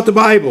is throughout the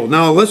Bible.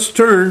 Now, let's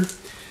turn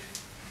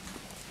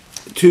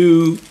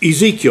to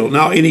Ezekiel.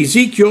 Now, in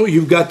Ezekiel,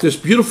 you've got this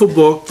beautiful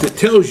book that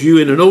tells you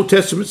in an Old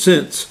Testament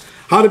sense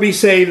how to be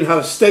saved and how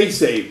to stay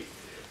saved.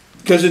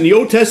 Because in the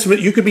Old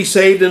Testament, you could be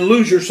saved and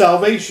lose your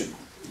salvation.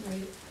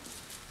 Right.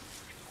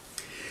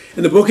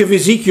 And the book of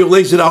Ezekiel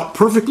lays it out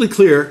perfectly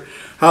clear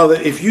how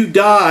that if you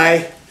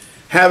die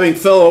having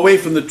fell away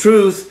from the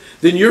truth,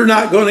 then you're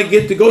not going to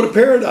get to go to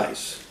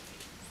paradise.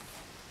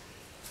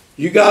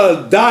 You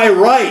got to die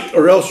right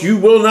or else you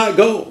will not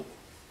go.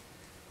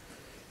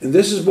 And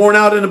this is borne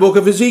out in the book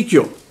of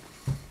Ezekiel.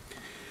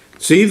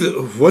 See,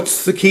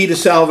 what's the key to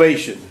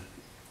salvation?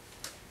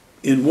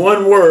 In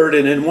one word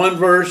and in one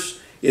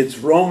verse, it's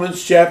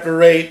Romans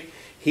chapter 8.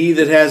 He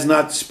that has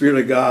not the Spirit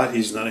of God,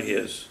 he's none of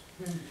his.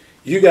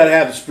 You got to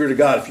have the Spirit of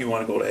God if you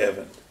want to go to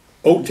heaven.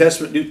 Old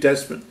Testament, New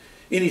Testament,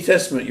 any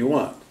testament you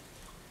want.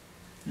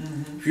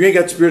 If you ain't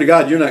got the Spirit of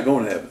God, you're not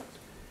going to heaven.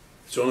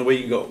 It's the only way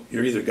you can go.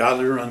 You're either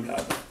godly or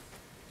ungodly.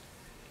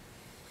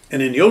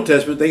 And in the Old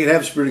Testament, they could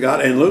have the Spirit of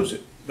God and lose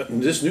it. But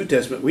in this New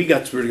Testament, we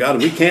got the Spirit of God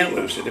and we can't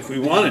lose it. If we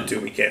wanted to,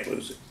 we can't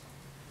lose it.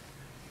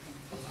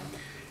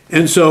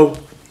 And so,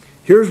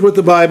 here's what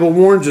the Bible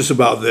warns us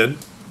about then.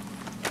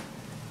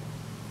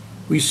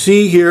 We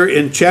see here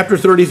in chapter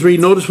 33,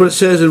 notice what it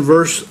says in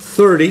verse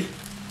 30.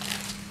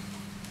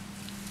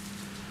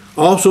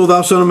 Also,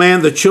 thou son of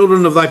man, the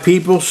children of thy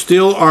people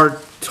still are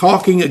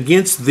talking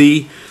against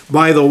thee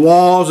by the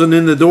walls and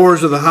in the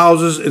doors of the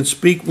houses, and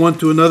speak one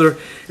to another,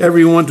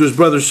 every one to his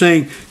brother,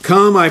 saying,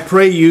 Come, I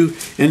pray you,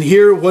 and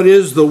hear what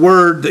is the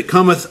word that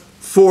cometh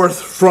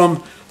forth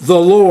from the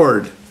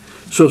Lord.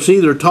 So see,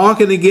 they're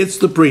talking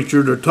against the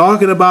preacher. They're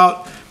talking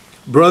about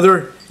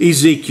brother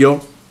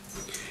Ezekiel.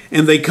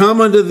 And they come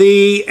unto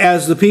thee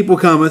as the people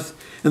cometh,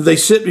 and they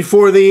sit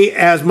before thee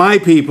as my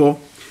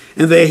people,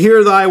 and they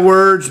hear thy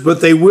words,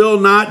 but they will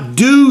not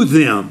do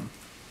them.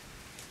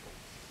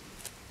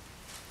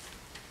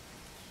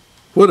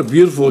 What a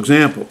beautiful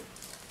example.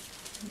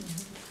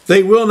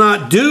 They will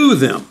not do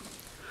them.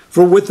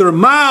 For with their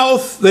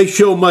mouth they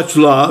show much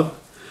love,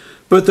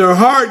 but their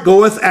heart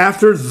goeth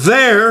after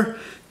their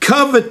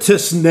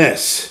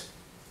covetousness.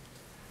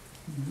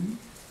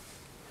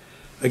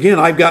 Again,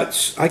 I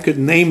could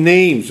name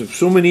names of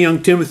so many young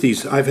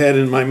Timothys I've had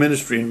in my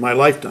ministry in my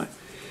lifetime,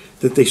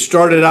 that they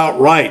started out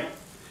right.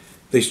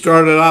 They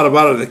started out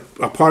about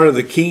a part of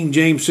the King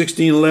James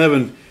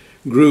 1611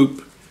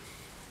 group,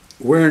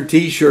 wearing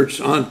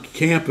t-shirts on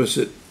campus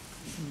at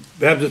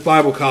Baptist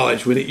Bible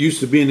College when it used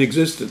to be in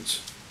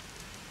existence.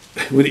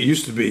 When it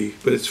used to be,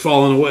 but it's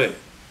fallen away.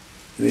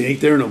 And it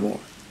ain't there no more.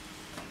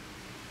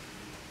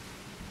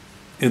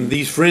 And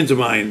these friends of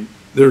mine,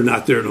 they're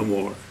not there no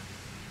more.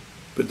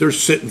 But they're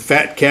sitting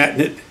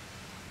fat-catting it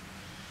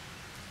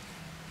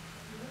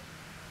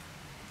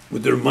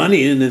with their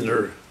money in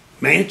their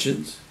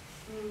mansions.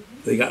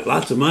 They got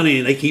lots of money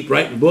and they keep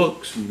writing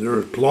books and they're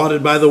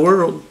applauded by the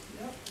world.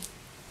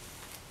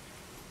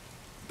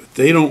 But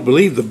they don't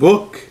believe the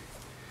book.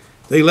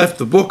 They left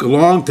the book a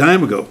long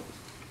time ago.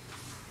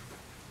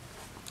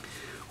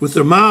 With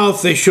their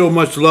mouth they show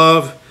much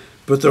love,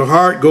 but their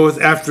heart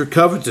goeth after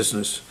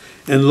covetousness.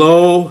 And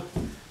lo,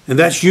 and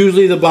that's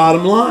usually the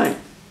bottom line.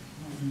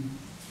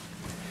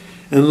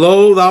 And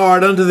lo, thou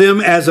art unto them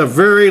as a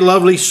very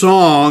lovely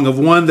song of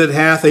one that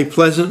hath a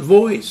pleasant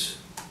voice,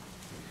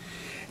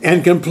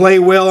 and can play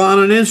well on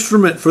an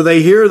instrument, for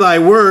they hear thy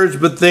words,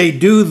 but they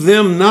do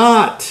them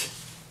not.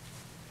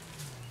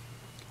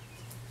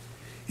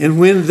 And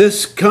when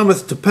this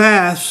cometh to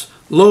pass,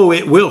 lo,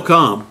 it will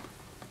come.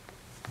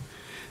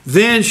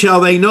 Then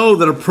shall they know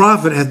that a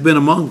prophet hath been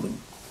among them.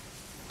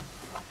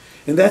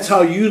 And that's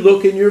how you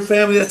look in your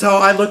family. That's how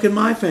I look in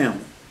my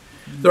family.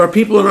 There are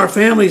people in our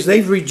families,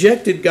 they've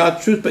rejected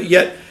God's truth, but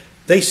yet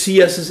they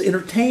see us as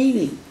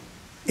entertaining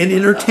and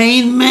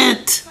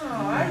entertainment. Oh,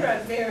 I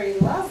read very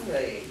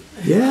lovely.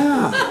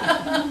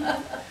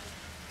 Yeah.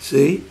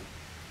 See?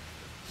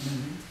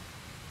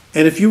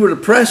 And if you were to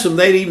press them,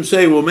 they'd even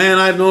say, well, man,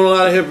 I've known a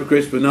lot of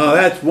hypocrites, but no,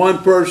 that's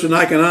one person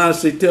I can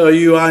honestly tell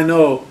you I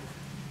know.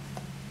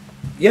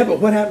 Yeah, but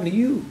what happened to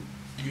you?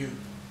 Yeah.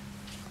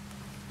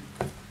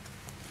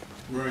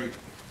 Right.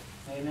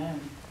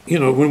 Amen. You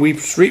know, when we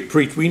street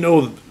preach, we know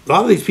a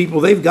lot of these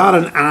people, they've got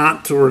an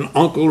aunt or an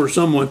uncle or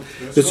someone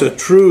that's right. a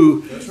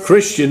true Right.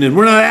 Christian. And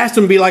we're not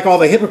asking them to be like all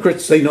the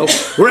hypocrites they know.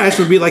 We're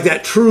asking them to be like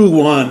that true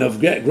one of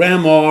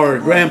grandma or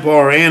grandpa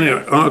or aunt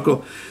or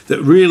uncle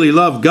that really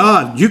love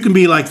God. You can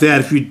be like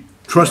that if you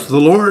trust the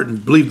Lord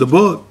and believe the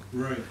book.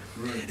 Right.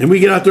 Right. And we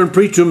get out there and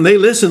preach to them. They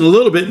listen a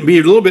little bit and be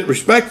a little bit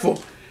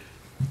respectful.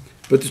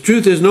 But the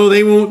truth is, no,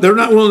 they won't. They're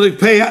not willing to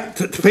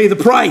pay the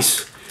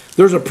price.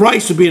 There's a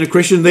price to being a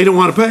Christian. They don't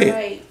want to pay it.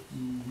 Right.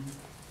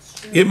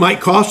 It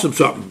might cost them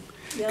something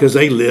because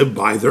they live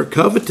by their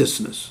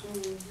covetousness.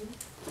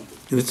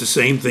 And it's the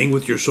same thing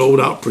with your sold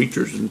out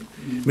preachers and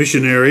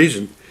missionaries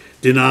and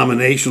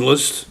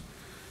denominationalists.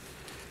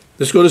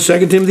 Let's go to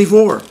 2 Timothy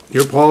 4.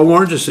 Here Paul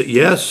warns us that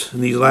yes,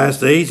 in these last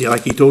days,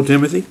 like he told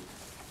Timothy,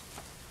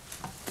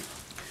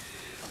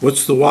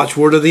 what's the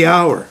watchword of the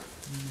hour?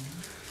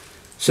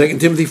 2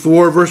 Timothy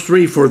 4 verse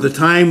 3, for the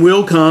time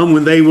will come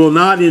when they will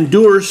not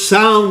endure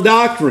sound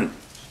doctrine.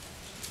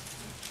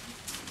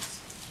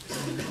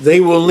 They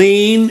will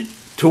lean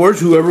towards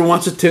whoever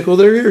wants to tickle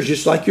their ears,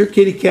 just like your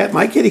kitty cat.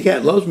 My kitty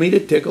cat loves me to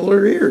tickle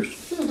her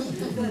ears.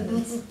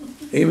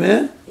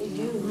 Amen?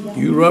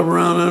 You rub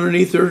around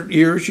underneath their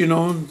ears, you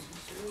know, and,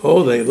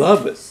 oh, they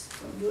love it.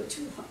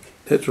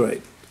 That's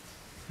right.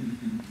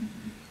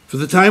 For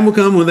the time will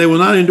come when they will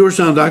not endure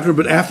sound doctrine,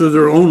 but after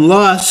their own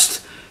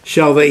lust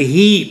shall they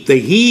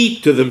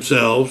heap to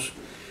themselves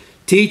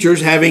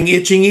teachers having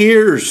itching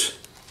ears.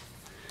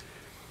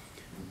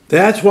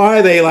 That's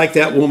why they like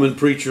that woman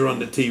preacher on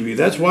the TV.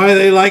 That's why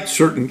they like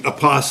certain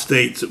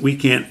apostates that we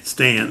can't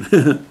stand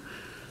and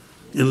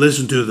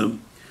listen to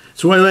them.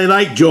 That's why they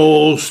like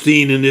Joel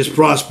Osteen and his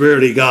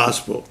prosperity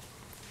gospel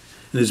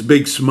and his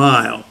big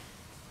smile.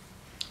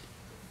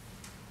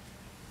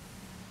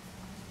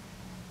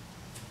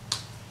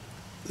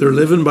 They're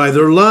living by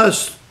their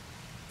lust,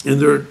 and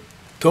they're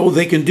told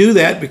they can do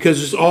that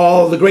because it's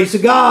all the grace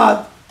of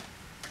God.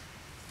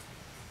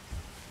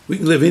 We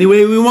can live any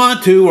way we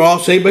want to. We're all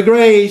saved by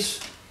grace.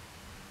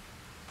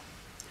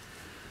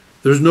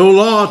 There's no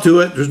law to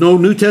it. There's no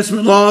New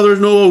Testament law. There's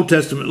no Old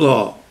Testament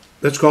law.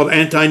 That's called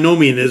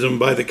antinomianism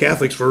by the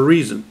Catholics for a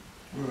reason.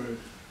 Right.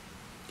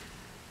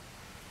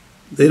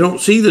 They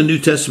don't see the New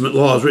Testament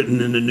laws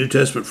written in the New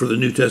Testament for the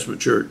New Testament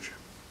church.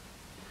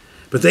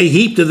 But they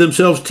heap to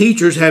themselves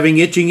teachers having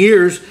itching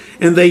ears,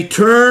 and they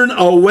turn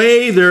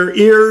away their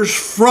ears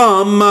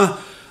from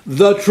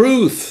the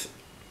truth.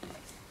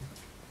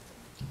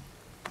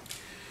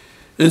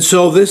 And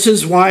so this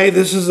is why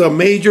this is a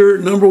major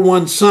number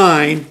one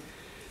sign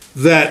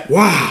that,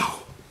 wow.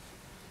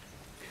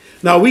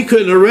 Now, we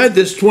couldn't have read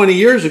this 20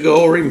 years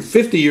ago or even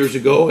 50 years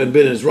ago and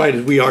been as right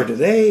as we are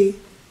today.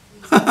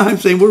 I'm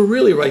saying we're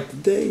really right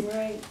today.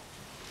 Right.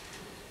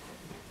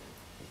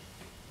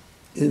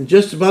 And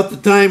just about the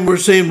time we're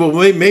saying, well,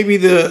 maybe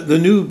the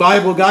new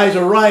Bible guys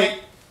are right,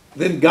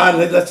 then God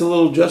lets a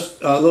little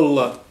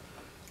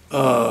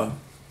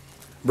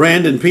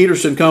Brandon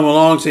Peterson come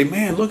along and say,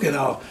 man, look at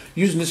how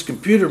using this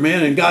computer,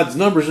 man, and God's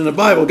numbers in the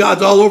Bible.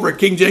 God's all over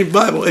King James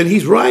Bible. And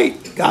he's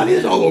right. God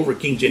is all over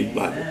King James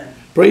Bible. Amen.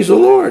 Praise the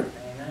Lord.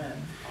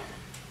 Amen.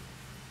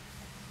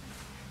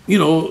 You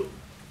know,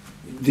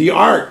 the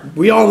ark,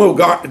 we all know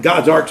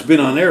God's ark's been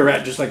on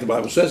Ararat just like the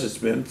Bible says it's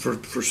been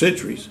for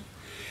centuries.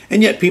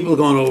 And yet people have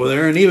gone over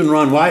there, and even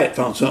Ron Wyatt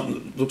found something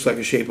that looks like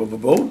a shape of a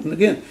boat. And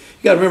again,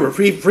 you got to remember,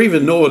 for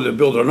even Noah to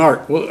build an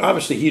ark, well,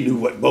 obviously he knew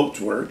what boats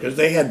were, because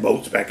they had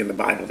boats back in the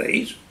Bible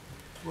days.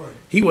 Right.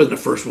 He wasn't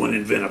the first one to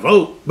invent a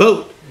boat.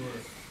 Right.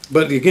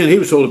 But again, he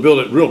was told to build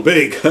it real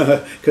big,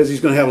 because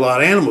he's going to have a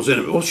lot of animals in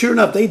it. Well, sure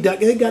enough, they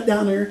got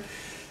down there,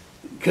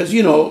 because,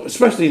 you know,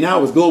 especially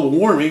now with global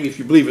warming, if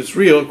you believe it's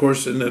real, of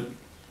course, and the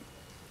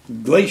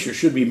glacier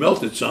should be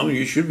melted some, and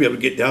you should be able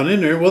to get down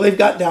in there. Well, they've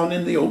got down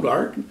in the old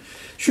ark.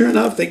 Sure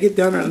enough, they get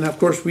down there, and of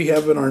course we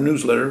have in our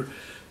newsletter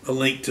a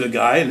link to a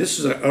guy, and this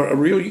is a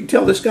real, you can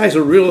tell this guy's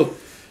a real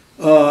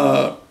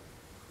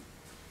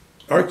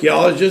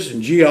archaeologist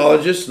and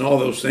geologist and all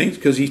those things,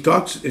 because he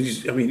talks,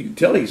 you can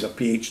tell he's a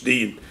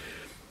PhD, and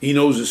he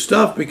knows his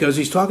stuff, because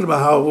he's talking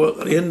about how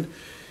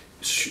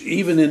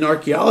even in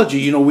archaeology,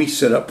 you know, we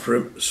set up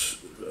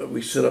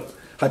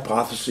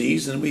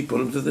hypotheses, and we put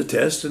them to the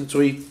test, and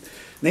so he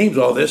names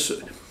all this.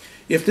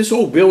 If this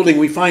old building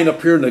we find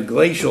up here in the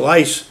glacial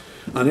ice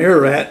on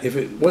Ararat, if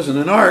it wasn't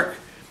an ark,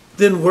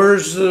 then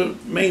where's the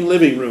main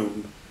living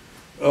room?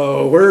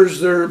 Where's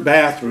their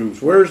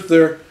bathrooms? Where's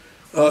their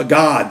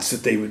gods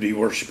that they would be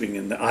worshiping,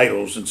 and the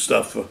idols and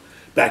stuff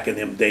back in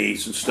them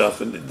days and stuff?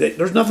 And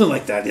there's nothing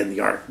like that in the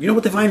ark. You know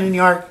what they find in the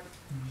ark?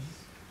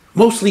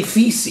 Mostly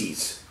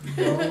feces.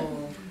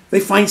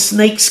 They find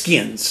snake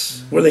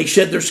skins where they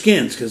shed their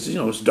skins, because, you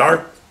know, it's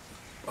dark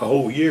a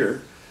whole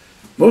year.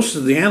 Most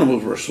of the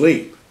animals were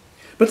asleep.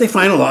 But they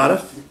find a lot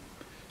of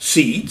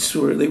seeds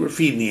where they were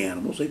feeding the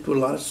animals. They put a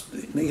lot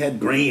of, they had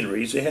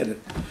granaries. And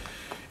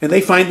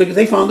they found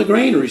the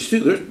granaries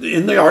too.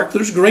 In the ark,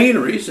 there's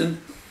granaries,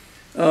 and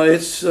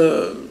it's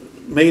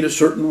made a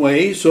certain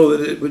way so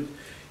that it would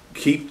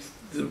keep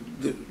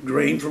the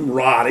grain from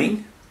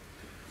rotting,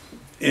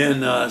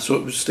 and so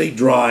it would stay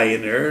dry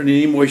in there. And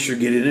any moisture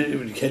get in it, it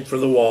would head for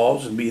the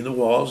walls and be in the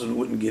walls, and it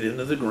wouldn't get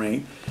into the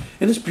grain.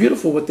 And it's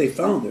beautiful what they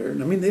found there.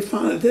 And I mean, they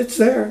found it. It's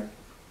there,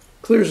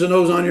 clear as the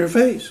nose on your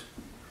face.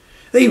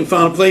 They even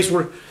found a place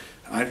where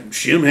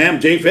Shem, Ham,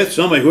 Japheth,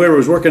 somebody, whoever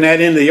was working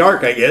that end of the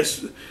ark, I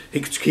guess,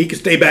 he could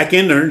stay back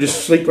in there and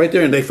just sleep right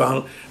there. And they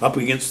found up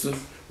against the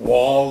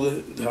wall,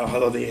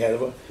 how they had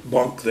a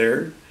bunk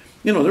there.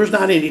 You know, there's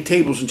not any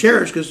tables and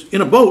chairs, because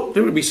in a boat, they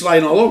would be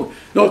sliding all over.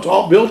 No, it's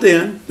all built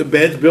in. The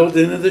bed's built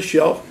into the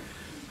shelf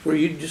where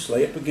you just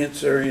lay up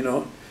against there, you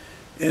know.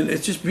 And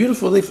it's just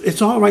beautiful.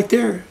 It's all right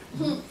there.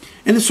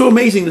 And it's so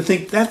amazing to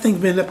think that thing's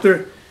been up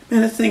there. Man,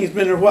 that thing has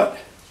been there, what?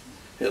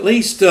 At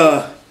least,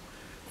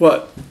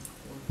 what?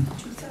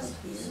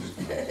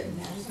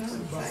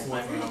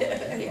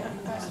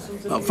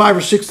 About 5,000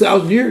 or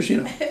 6,000 years, you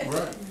know.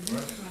 Right.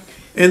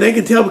 And they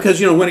can tell because,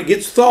 you know, when it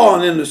gets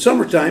thawing in the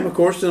summertime, of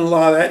course, then a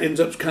lot of that ends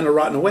up kind of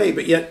rotting away.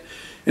 But yet,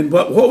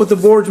 but what were the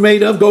boards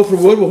made of? Gopher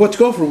wood. Well, what's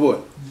gopher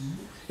wood?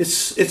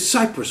 It's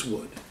cypress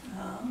wood.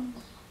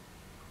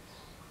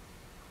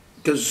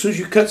 Because as soon as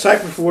you cut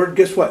cypress wood,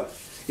 guess what?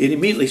 It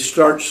immediately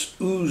starts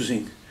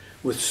oozing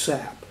with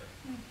sap.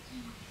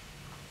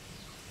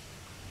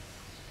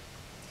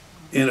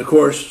 And of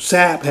course,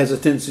 sap has a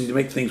tendency to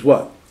make things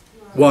what?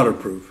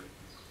 Waterproof.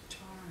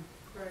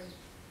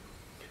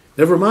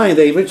 Never mind,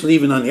 they eventually,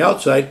 even on the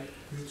outside,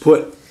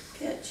 put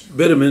Pitch.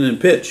 bitumen and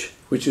pitch,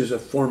 which is a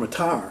form of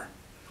tar.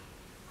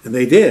 And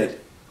they did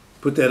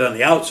put that on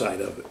the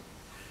outside of it.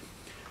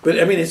 But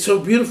I mean, it's so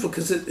beautiful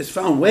because it's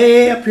found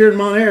way up here in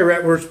Mount Airy,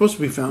 right where it's supposed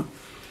to be found.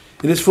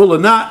 And it's full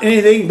of not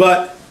anything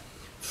but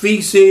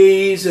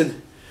feces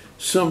and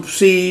some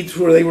seeds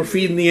where they were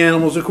feeding the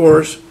animals, of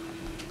course.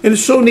 And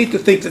it's so neat to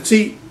think that,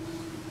 see,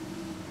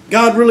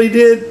 God really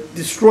did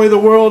destroy the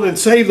world and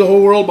save the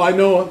whole world by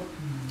Noah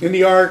and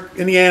the ark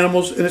and the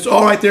animals. And it's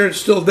all right there.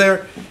 It's still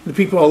there. And the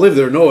people all live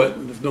there know it.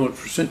 And have known it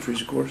for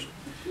centuries, of course.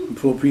 And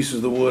pull pieces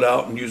of the wood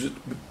out and use it,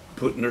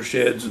 put in their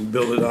sheds and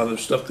build it out of the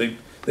stuff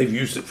they've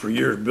used it for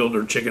years, build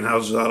their chicken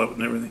houses out of it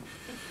and everything.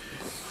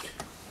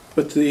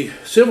 But the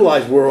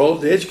civilized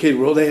world, the educated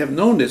world, they have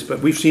known this,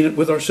 but we've seen it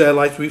with our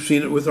satellites, we've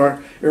seen it with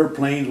our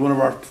airplanes. One of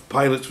our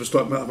pilots was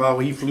talking about how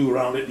he flew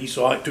around it, and he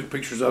saw it, took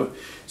pictures of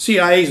it.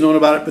 CIA's known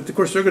about it, but of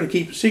course they're going to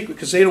keep it secret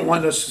because they don't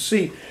want us to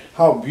see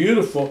how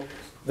beautiful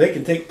they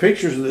can take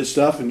pictures of this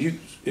stuff, and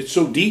it's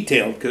so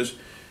detailed because,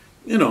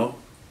 you know,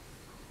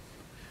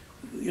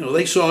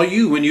 they saw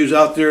you when you was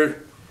out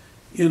there,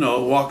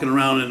 walking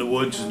around in the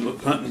woods and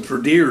hunting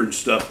for deer and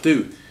stuff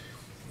too.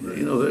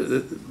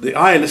 The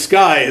eye in the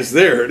sky is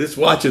there. It's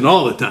watching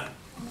all the time.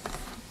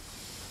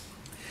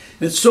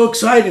 And it's so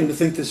exciting to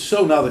think this is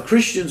so. Now the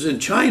Christians in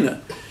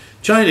China,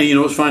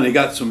 it's fine, they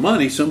got some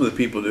money, some of the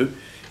people do,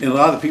 and a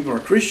lot of the people are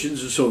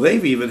Christians, and so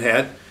they've even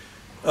had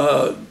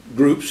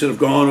groups that have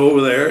gone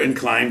over there and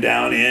climbed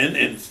down in,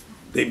 and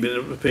they've been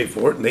able to pay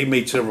for it, and they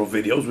made several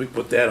videos. We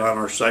put that on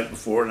our site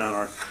before and on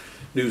our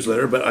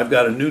newsletter, but I've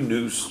got a new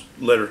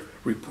newsletter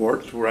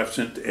report where I've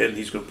sent to Ed, and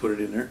he's going to put it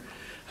in there.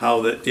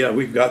 How that,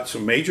 we've got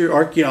some major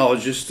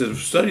archaeologists that have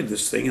studied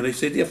this thing, and they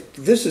say, yeah,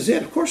 this is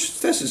it. Of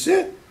course, this is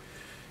it.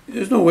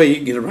 There's no way you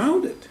can get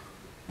around it.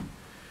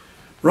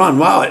 Ron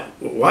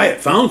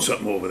Wyatt found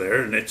something over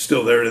there, and it's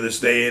still there to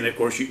this day, and of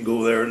course you can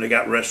go there, and they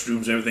got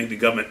restrooms and everything. The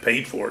government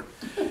paid for it,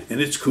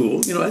 and it's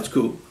cool. That's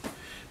cool.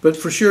 But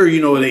for sure,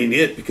 it ain't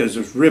it, because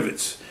there's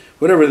rivets.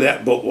 Whatever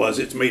that boat was,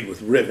 it's made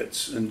with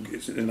rivets.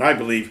 And I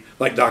believe,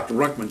 like Dr.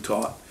 Ruckman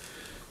taught,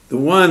 the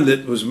one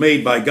that was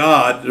made by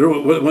God, there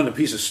wasn't a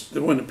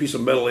piece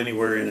of metal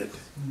anywhere in it.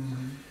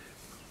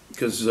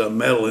 Because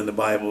metal in the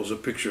Bible is a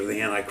picture of the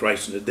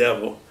Antichrist and the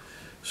devil.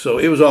 So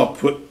it was all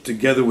put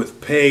together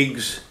with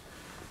pegs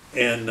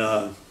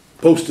and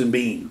posts and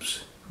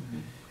beams.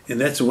 And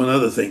that's one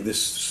other thing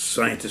this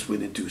scientist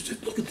went into. He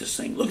said, look at this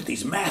thing. Look at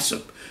these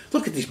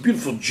look at these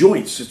beautiful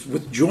joints. It's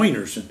with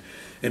joiners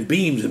and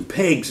beams and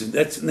pegs. And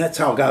that's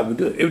how God would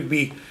do it. It would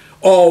be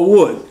all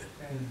wood.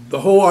 The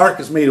whole ark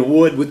is made of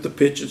wood with the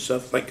pitch and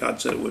stuff like God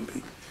said it would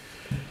be.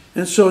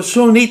 And so it's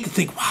so neat to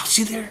think, wow,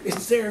 see there,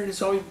 it's there, and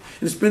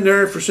it's been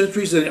there for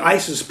centuries, and the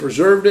ice has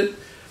preserved it,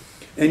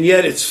 and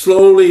yet it's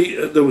slowly,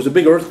 there was a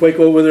big earthquake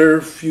over there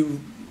a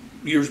few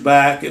years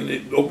back, and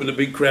it opened a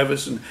big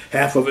crevice, and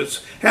half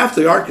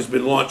the ark has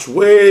been launched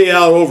way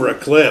out over a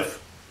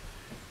cliff,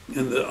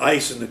 and the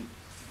ice and the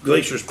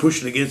glacier's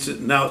pushing against it,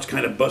 and now it's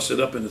kind of busted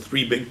up into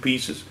 3 big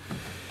pieces.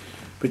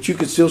 But you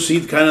can still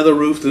see kind of the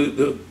roof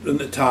and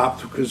the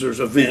top, because there's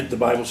a vent. The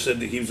Bible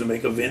said that he was to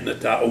make a vent in the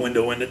top, a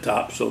window in the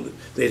top, so that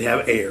they'd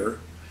have air.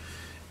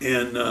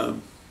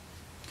 And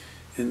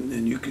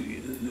you could,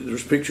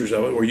 there's pictures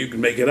of it where you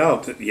can make it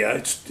out that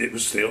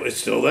it's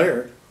still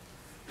there.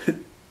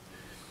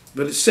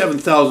 But it's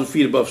 7,000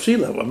 feet above sea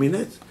level. I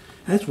mean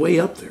that's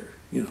way up there.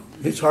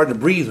 It's hard to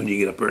breathe when you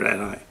get up there that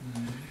high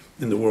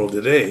in the world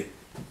today.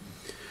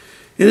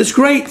 And it's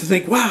great to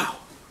think, wow.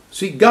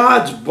 See,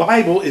 God's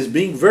Bible is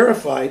being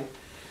verified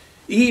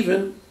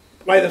even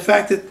by the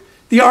fact that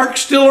the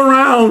ark's still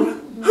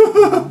around.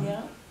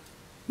 Yeah.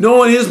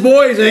 Noah and his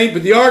boys ain't,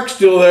 but the ark's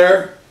still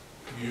there.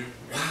 Yeah.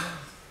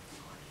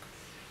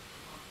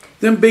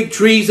 Them big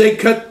trees they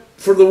cut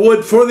for the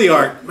wood for the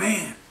ark,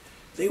 man,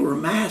 they were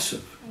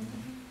massive.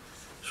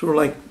 Sort of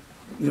like,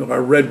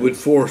 our redwood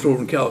forest over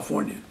in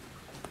California.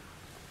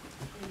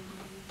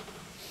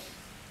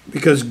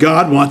 Because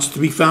God wants to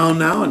be found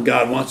now, and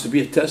God wants to be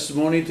a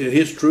testimony to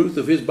His truth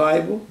of His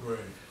Bible. Right.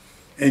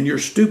 And you're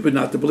stupid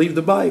not to believe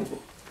the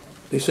Bible.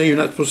 They say you're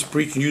not supposed to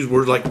preach and use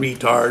words like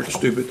retard,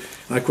 stupid.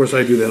 And of course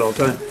I do that all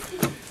the time.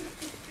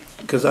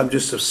 Because I'm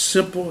just a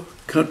simple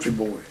country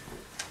boy.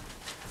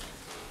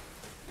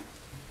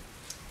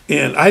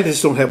 And I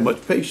just don't have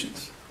much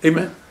patience.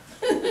 Amen?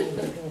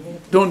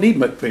 Don't need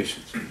much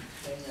patience.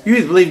 You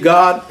either believe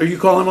God or you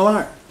call Him a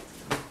liar.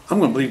 I'm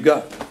going to believe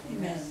God.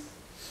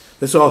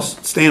 Let's all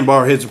stand by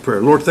our heads in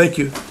prayer. Lord, thank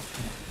you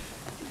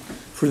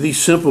for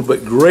these simple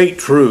but great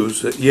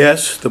truths that,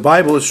 yes, the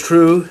Bible is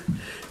true.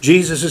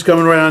 Jesus is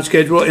coming right on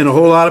schedule, and a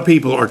whole lot of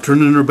people are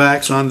turning their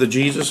backs on the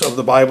Jesus of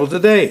the Bible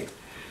today.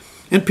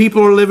 And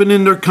people are living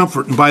in their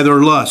comfort and by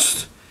their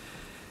lust.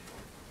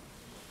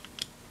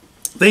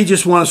 They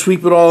just want to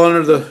sweep it all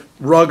under the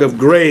rug of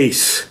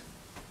grace.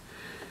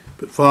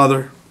 But,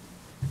 Father,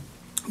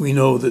 we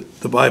know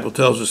that the Bible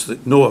tells us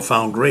that Noah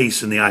found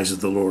grace in the eyes of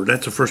the Lord.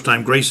 That's the first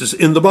time grace is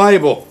in the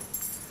Bible.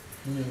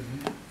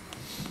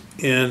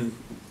 Mm-hmm. And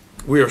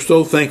we are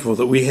so thankful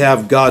that we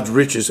have God's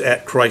riches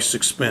at Christ's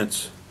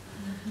expense.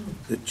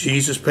 That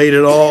Jesus paid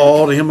it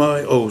all to Him.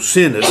 Oh,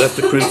 sin had left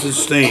the crimson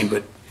stain,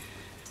 but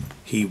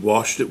He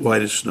washed it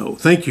white as snow.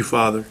 Thank you,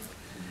 Father.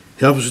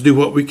 Help us do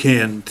what we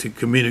can to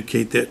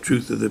communicate that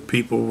truth to the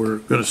people we're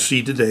going to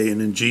see today. And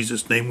in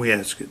Jesus' name we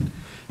ask it.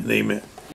 And amen.